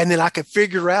 Right. And then I could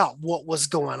figure out what was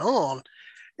going on.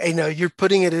 And, you're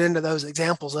putting it into those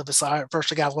examples of it. All right,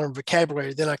 first I got to learn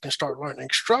vocabulary, then I can start learning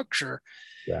structure.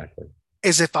 Exactly.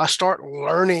 Is if I start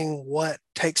learning what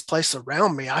takes place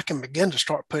around me, I can begin to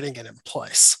start putting it in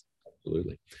place.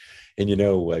 Absolutely. And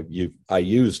I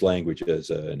use language as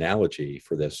an analogy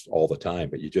for this all the time,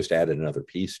 but you just added another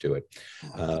piece to it.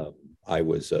 I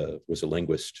was a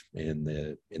linguist in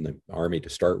the Army to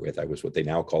start with. I was what they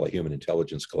now call a human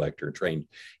intelligence collector, trained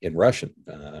in Russian.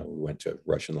 We went to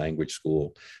Russian language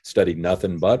school, studied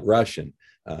nothing but Russian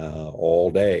all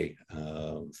day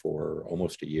for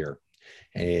almost a year.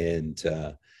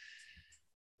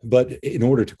 But in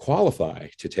order to qualify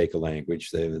to take a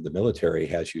language, the military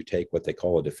has you take what they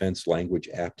call a Defense Language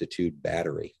Aptitude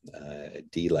Battery,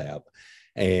 DLAB.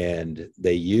 And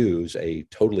they use a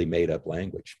totally made up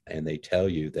language. And they tell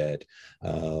you that,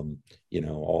 all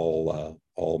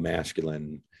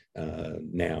masculine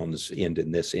nouns end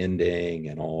in this ending,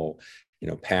 and all,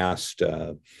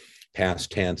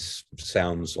 past tense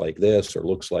sounds like this or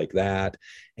looks like that.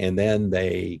 And then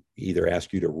they either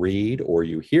ask you to read, or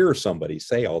you hear somebody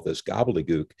say all this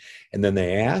gobbledygook. And then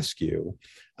they ask you,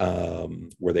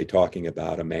 were they talking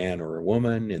about a man or a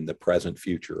woman in the present,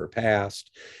 future, or past?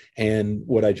 And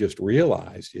what I just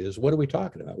realized is, what are we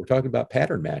talking about? We're talking about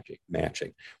pattern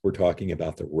matching. We're talking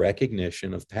about the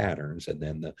recognition of patterns, and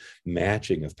then the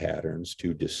matching of patterns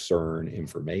to discern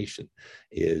information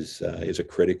is a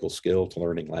critical skill to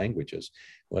learning languages.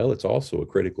 Well, it's also a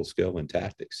critical skill in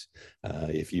tactics.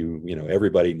 If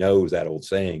everybody knows that old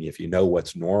saying, if you know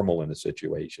what's normal in a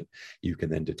situation, you can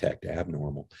then detect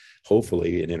abnormal.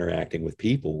 Hopefully, in interacting with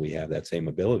people, we have that same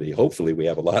ability. Hopefully, we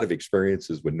have a lot of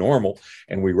experiences with normal,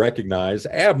 and we recognize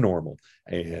abnormal.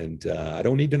 And I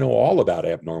don't need to know all about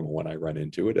abnormal when I run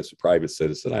into it as a private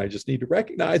citizen. I just need to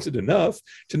recognize it enough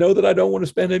to know that I don't want to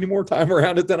spend any more time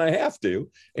around it than I have to,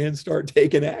 and start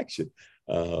taking action.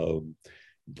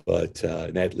 But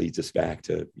that leads us back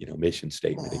to, mission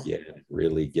statement again,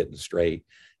 really getting straight.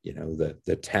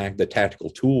 The tactical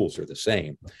tools are the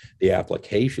same. The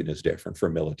application is different for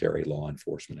military, law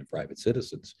enforcement, and private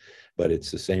citizens, but it's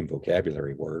the same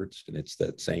vocabulary words, and it's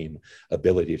that same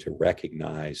ability to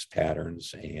recognize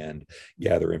patterns and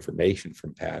gather information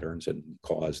from patterns and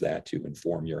cause that to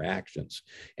inform your actions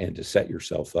and to set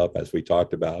yourself up, as we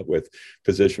talked about with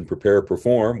position, prepare,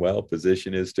 perform. Well,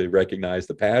 position is to recognize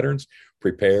the patterns.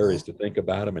 Prepare is to think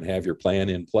about them and have your plan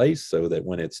in place so that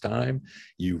when it's time,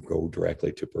 you go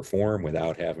directly to perform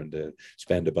without having to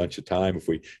spend a bunch of time. If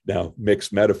we now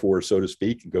mix metaphors, so to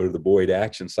speak, and go to the Boyd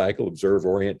action cycle, observe,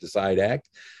 orient, decide, act.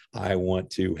 I want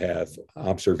to have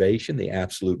observation, the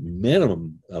absolute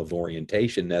minimum of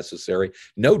orientation necessary,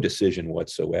 no decision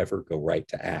whatsoever, go right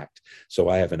to act. So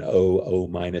I have an O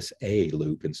minus A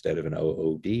loop instead of an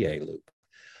OODA loop.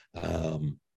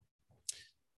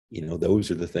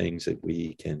 Those are the things that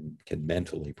we can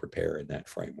mentally prepare in that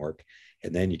framework.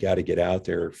 And then you got to get out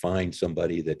there, find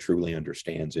somebody that truly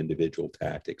understands individual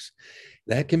tactics.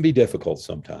 That can be difficult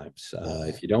sometimes.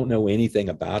 If you don't know anything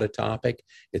about a topic,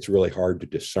 it's really hard to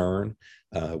discern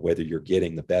whether you're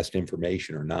getting the best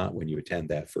information or not when you attend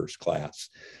that first class.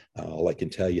 All I can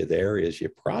tell you there is you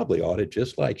probably ought to,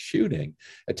 just like shooting,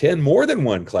 attend more than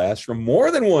one class from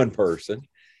more than one person.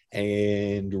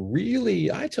 And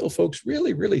really, I tell folks,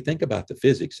 really think about the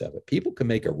physics of it. People can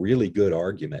make a really good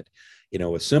argument.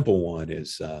 A simple one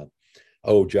is,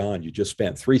 oh, John, you just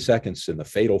spent 3 seconds in the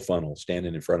fatal funnel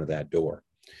standing in front of that door.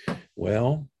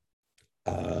 Well,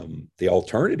 the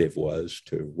alternative was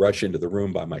to rush into the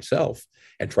room by myself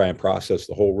and try and process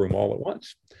the whole room all at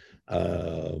once.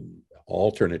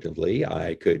 Alternatively,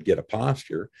 I could get a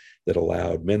posture that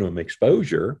allowed minimum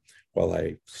exposure while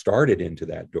I started into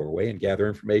that doorway and gather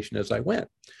information as I went.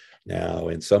 Now,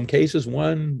 in some cases,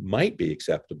 one might be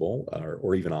acceptable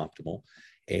or even optimal.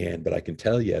 But I can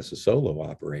tell you, as a solo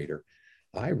operator,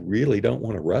 I really don't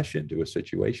want to rush into a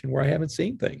situation where I haven't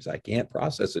seen things. I can't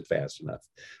process it fast enough.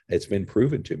 It's been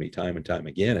proven to me time and time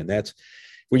again. And that's,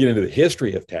 we get into the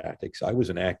history of tactics. I was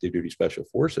an active duty special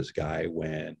forces guy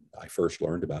when I first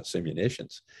learned about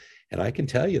simunitions. And I can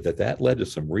tell you that that led to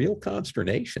some real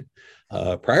consternation.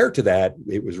 Prior to that,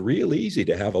 it was real easy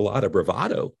to have a lot of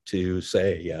bravado to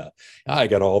say, I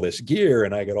got all this gear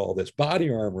and I got all this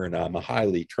body armor and I'm a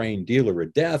highly trained dealer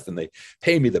of death and they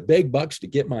pay me the big bucks to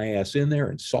get my ass in there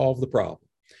and solve the problem.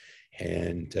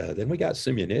 And then we got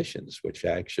simunitions, which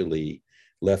actually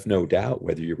left no doubt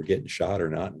whether you were getting shot or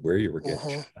not and where you were getting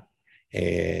shot.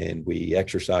 And we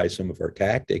exercised some of our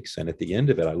tactics. And at the end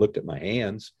of it, I looked at my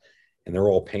hands and they're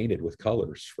all painted with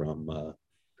colors from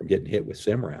getting hit with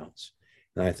sim rounds.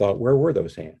 And I thought, where were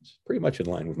those hands? Pretty much in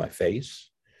line with my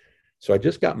face. So I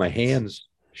just got my hands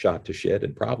shot to shit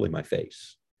and probably my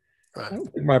face. I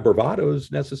don't think my bravado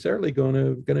is necessarily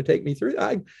going to take me through.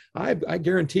 I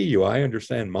guarantee you, I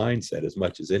understand mindset as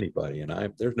much as anybody,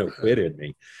 and there's no quit in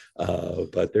me.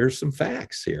 But there's some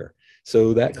facts here,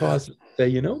 so that caused us to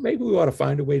say, maybe we ought to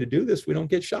find a way to do this. We don't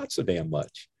get shot so damn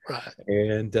much, Right.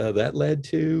 And that led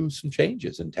to some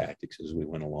changes in tactics as we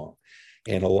went along.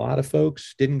 And a lot of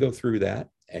folks didn't go through that,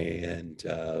 and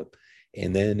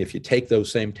then if you take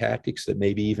those same tactics that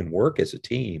maybe even work as a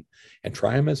team and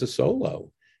try them as a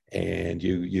solo, and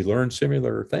you learn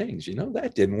similar things,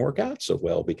 that didn't work out so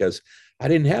well because I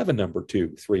didn't have a number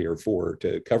 2, 3, or 4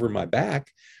 to cover my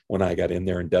back when I got in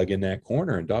there and dug in that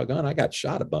corner, and doggone, I got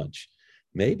shot a bunch.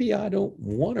 Maybe I don't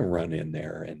want to run in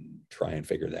there and try and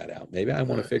figure that out. Maybe I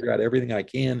want to figure out everything I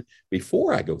can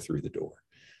before I go through the door.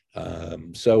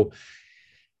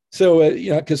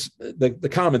 Because the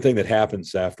common thing that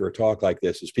happens after a talk like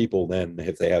this is people then,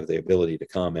 if they have the ability to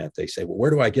comment, they say, well,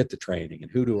 where do I get the training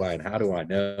and who do I and how do I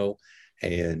know?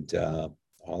 And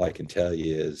all I can tell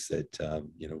you is that,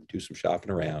 do some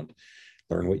shopping around,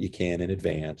 learn what you can in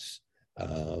advance.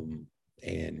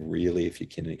 And really, if you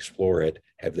can explore it,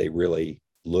 have they really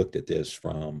looked at this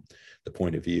from the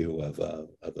point of view of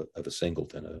a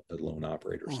singleton, a lone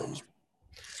operator, so to speak?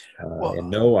 And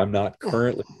no, I'm not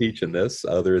currently teaching this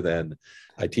other than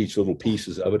I teach little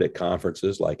pieces of it at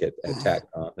conferences like at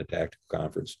TACCON, the Tactical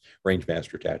Conference,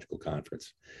 Rangemaster Tactical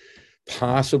Conference.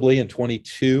 Possibly in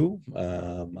 22,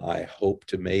 I hope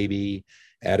to maybe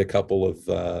add a couple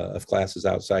of classes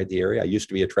outside the area. I used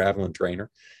to be a traveling trainer,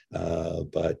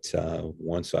 but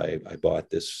once I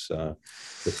bought this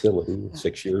facility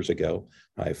 6 years ago,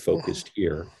 I focused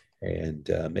here. And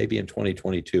maybe in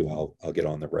 2022, I'll get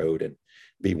on the road and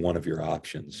be one of your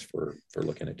options for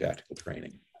looking at tactical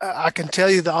training. I can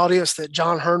tell you, the audience, that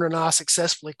John Hearn and I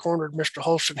successfully cornered Mr.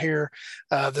 Holston here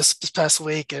this past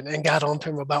week and got on to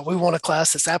him about, we want a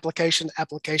class that's application.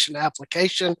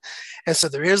 And so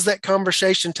there is that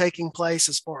conversation taking place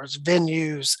as far as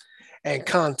venues and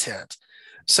content.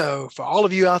 So for all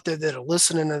of you out there that are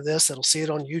listening to this, that'll see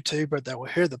it on YouTube or that will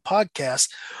hear the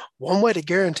podcast, one way to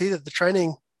guarantee that the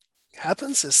training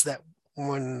happens is that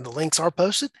when the links are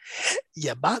posted,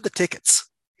 you buy the tickets,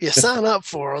 you sign up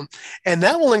for them, and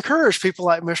that will encourage people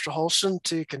like Mr. Holston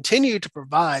to continue to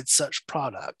provide such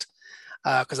product.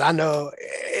 Because I know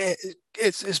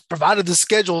it's provided the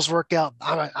schedules work out,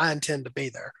 I intend to be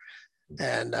there,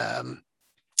 and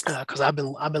because I've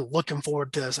been looking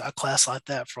forward to a class like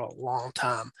that for a long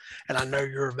time, and I know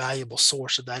you're a valuable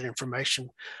source of that information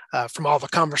from all the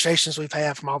conversations we've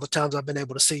had, from all the times I've been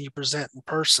able to see you present in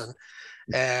person,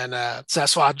 and so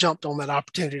that's why I jumped on that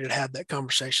opportunity to have that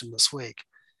conversation this week.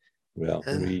 Well,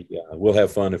 we'll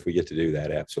have fun if we get to do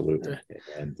that, absolutely.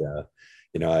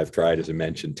 And I've tried, as I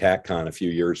mentioned, TACCON a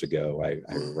few years ago. I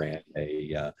ran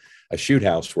a shoot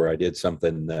house where I did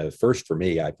something first for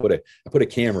me. I put a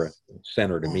camera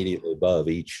centered immediately above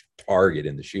each target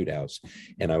in the shoot house,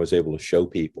 and I was able to show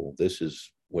people, this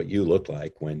is what you look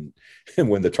like when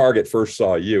the target first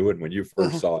saw you and when you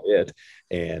first saw it,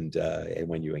 and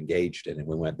when you engaged it, and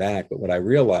we went back. But what I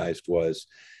realized was,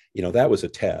 that was a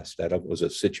test. That was a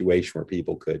situation where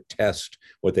people could test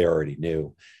what they already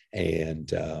knew.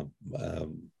 And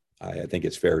I think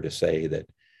it's fair to say that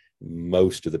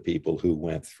most of the people who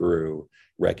went through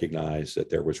recognized that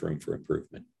there was room for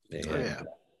improvement.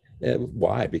 And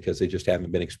why? Because they just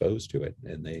haven't been exposed to it.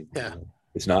 And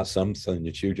it's not something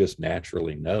that you just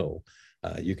naturally know.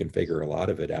 You can figure a lot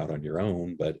of it out on your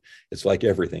own, but it's like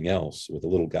everything else. With a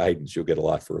little guidance, you'll get a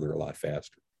lot further, a lot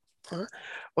faster.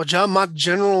 Well, John, my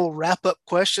general wrap-up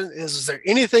question is there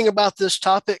anything about this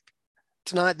topic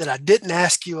tonight that I didn't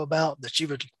ask you about that you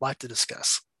would like to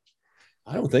discuss?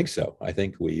 I don't think so. I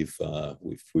think we've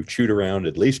chewed around,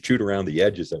 at least chewed around the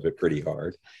edges of it pretty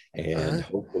hard, and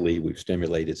hopefully we've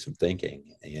stimulated some thinking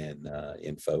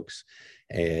in folks.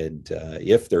 And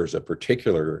if there's a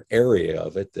particular area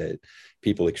of it that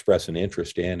people express an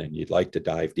interest in, and you'd like to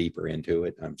dive deeper into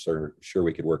it, I'm sure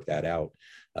we could work that out.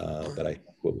 But I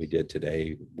think what we did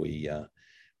today, we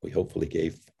hopefully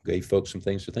gave folks some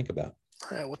things to think about.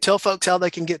 All right. Well, tell folks how they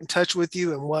can get in touch with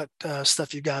you and what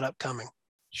stuff you got upcoming.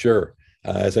 Sure.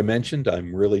 As I mentioned,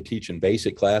 I'm really teaching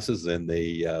basic classes in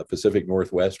the Pacific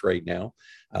Northwest right now,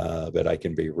 but I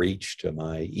can be reached.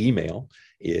 My email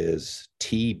is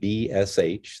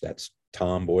TBSH, that's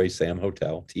Tom Boy Sam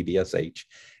Hotel, TBSH,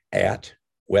 at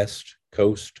West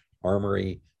Coast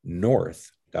Armory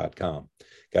North.com.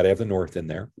 Got to have the North in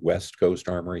there, West Coast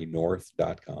Armory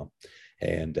North.com.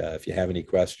 And if you have any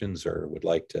questions or would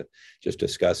like to just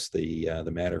discuss the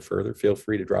matter further, feel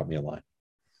free to drop me a line.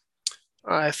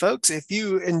 All right, folks, if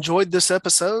you enjoyed this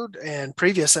episode and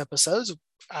previous episodes,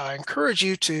 I encourage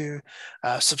you to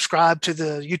subscribe to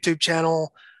the YouTube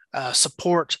channel,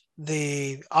 support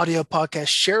the audio podcast,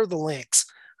 share the links.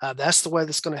 That's the way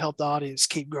that's going to help the audience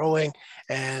keep growing,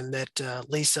 and that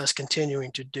leads us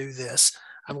continuing to do this.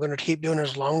 I'm going to keep doing it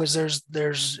as long as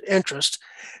there's interest.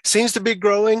 Seems to be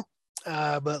growing,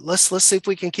 but let's see if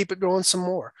we can keep it growing some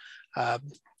more.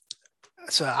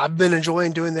 So I've been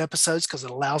enjoying doing the episodes because it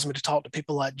allows me to talk to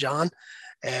people like John.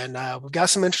 And we've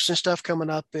got some interesting stuff coming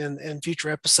up in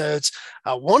future episodes.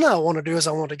 One I want to do is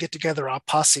I want to get together our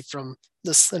posse from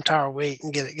this entire week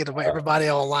and get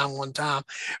everybody online one time.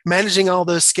 Managing all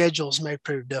those schedules may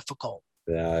prove difficult.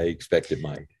 I expect it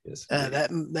might. Yes.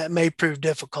 That may prove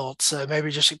difficult. So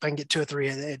maybe just if I can get 2 or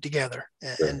 3 together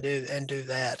and do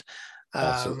that.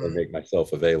 I'll make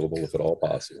myself available if at all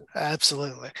possible.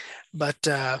 Absolutely. But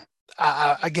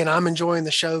again, I'm enjoying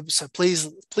the show. So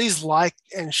please like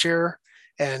and share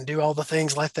and do all the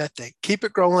things like that keep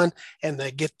it growing and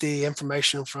that get the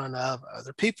information in front of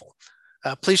other people.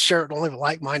 Please share it only with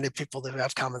like-minded people that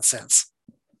have common sense.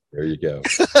 There you go.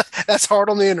 That's hard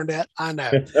on the internet. I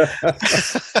know.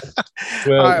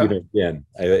 Well, again,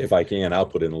 if I can, I'll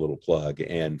put in a little plug.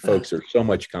 And folks, there's so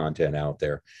much content out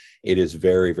there. It is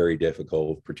very, very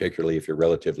difficult, particularly if you're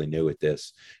relatively new at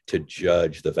this, to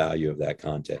judge the value of that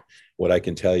content. What I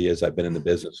can tell you is I've been in the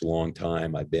business a long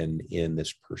time. I've been in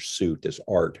this pursuit, this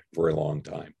art, for a long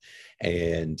time.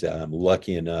 And I'm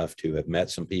lucky enough to have met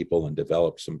some people and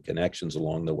developed some connections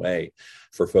along the way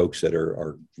for folks that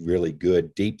are really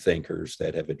good, deep thinkers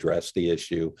that have addressed the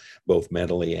issue both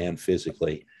mentally and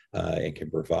physically, and can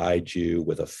provide you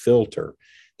with a filter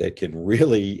that can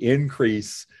really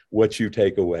increase what you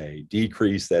take away,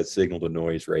 decrease that signal to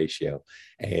noise ratio.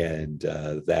 And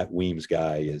that Weems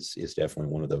guy is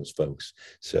definitely one of those folks.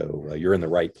 So you're in the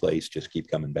right place. Just keep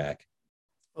coming back.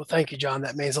 Well, thank you, John.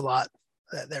 That means a lot.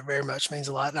 That very much means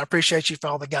a lot. And I appreciate you for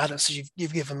all the guidance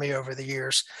you've given me over the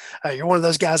years. You're one of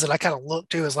those guys that I kind of look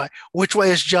to as like, which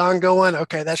way is John going?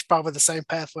 Okay, that's probably the same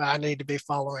pathway I need to be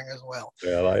following as well.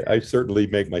 Well, I certainly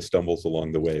make my stumbles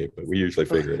along the way, but we usually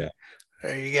figure it out.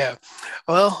 There you go.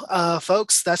 Well,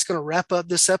 folks, that's going to wrap up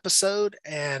this episode.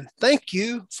 And thank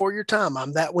you for your time.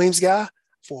 I'm That Weems Guy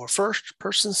for First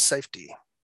Person Safety.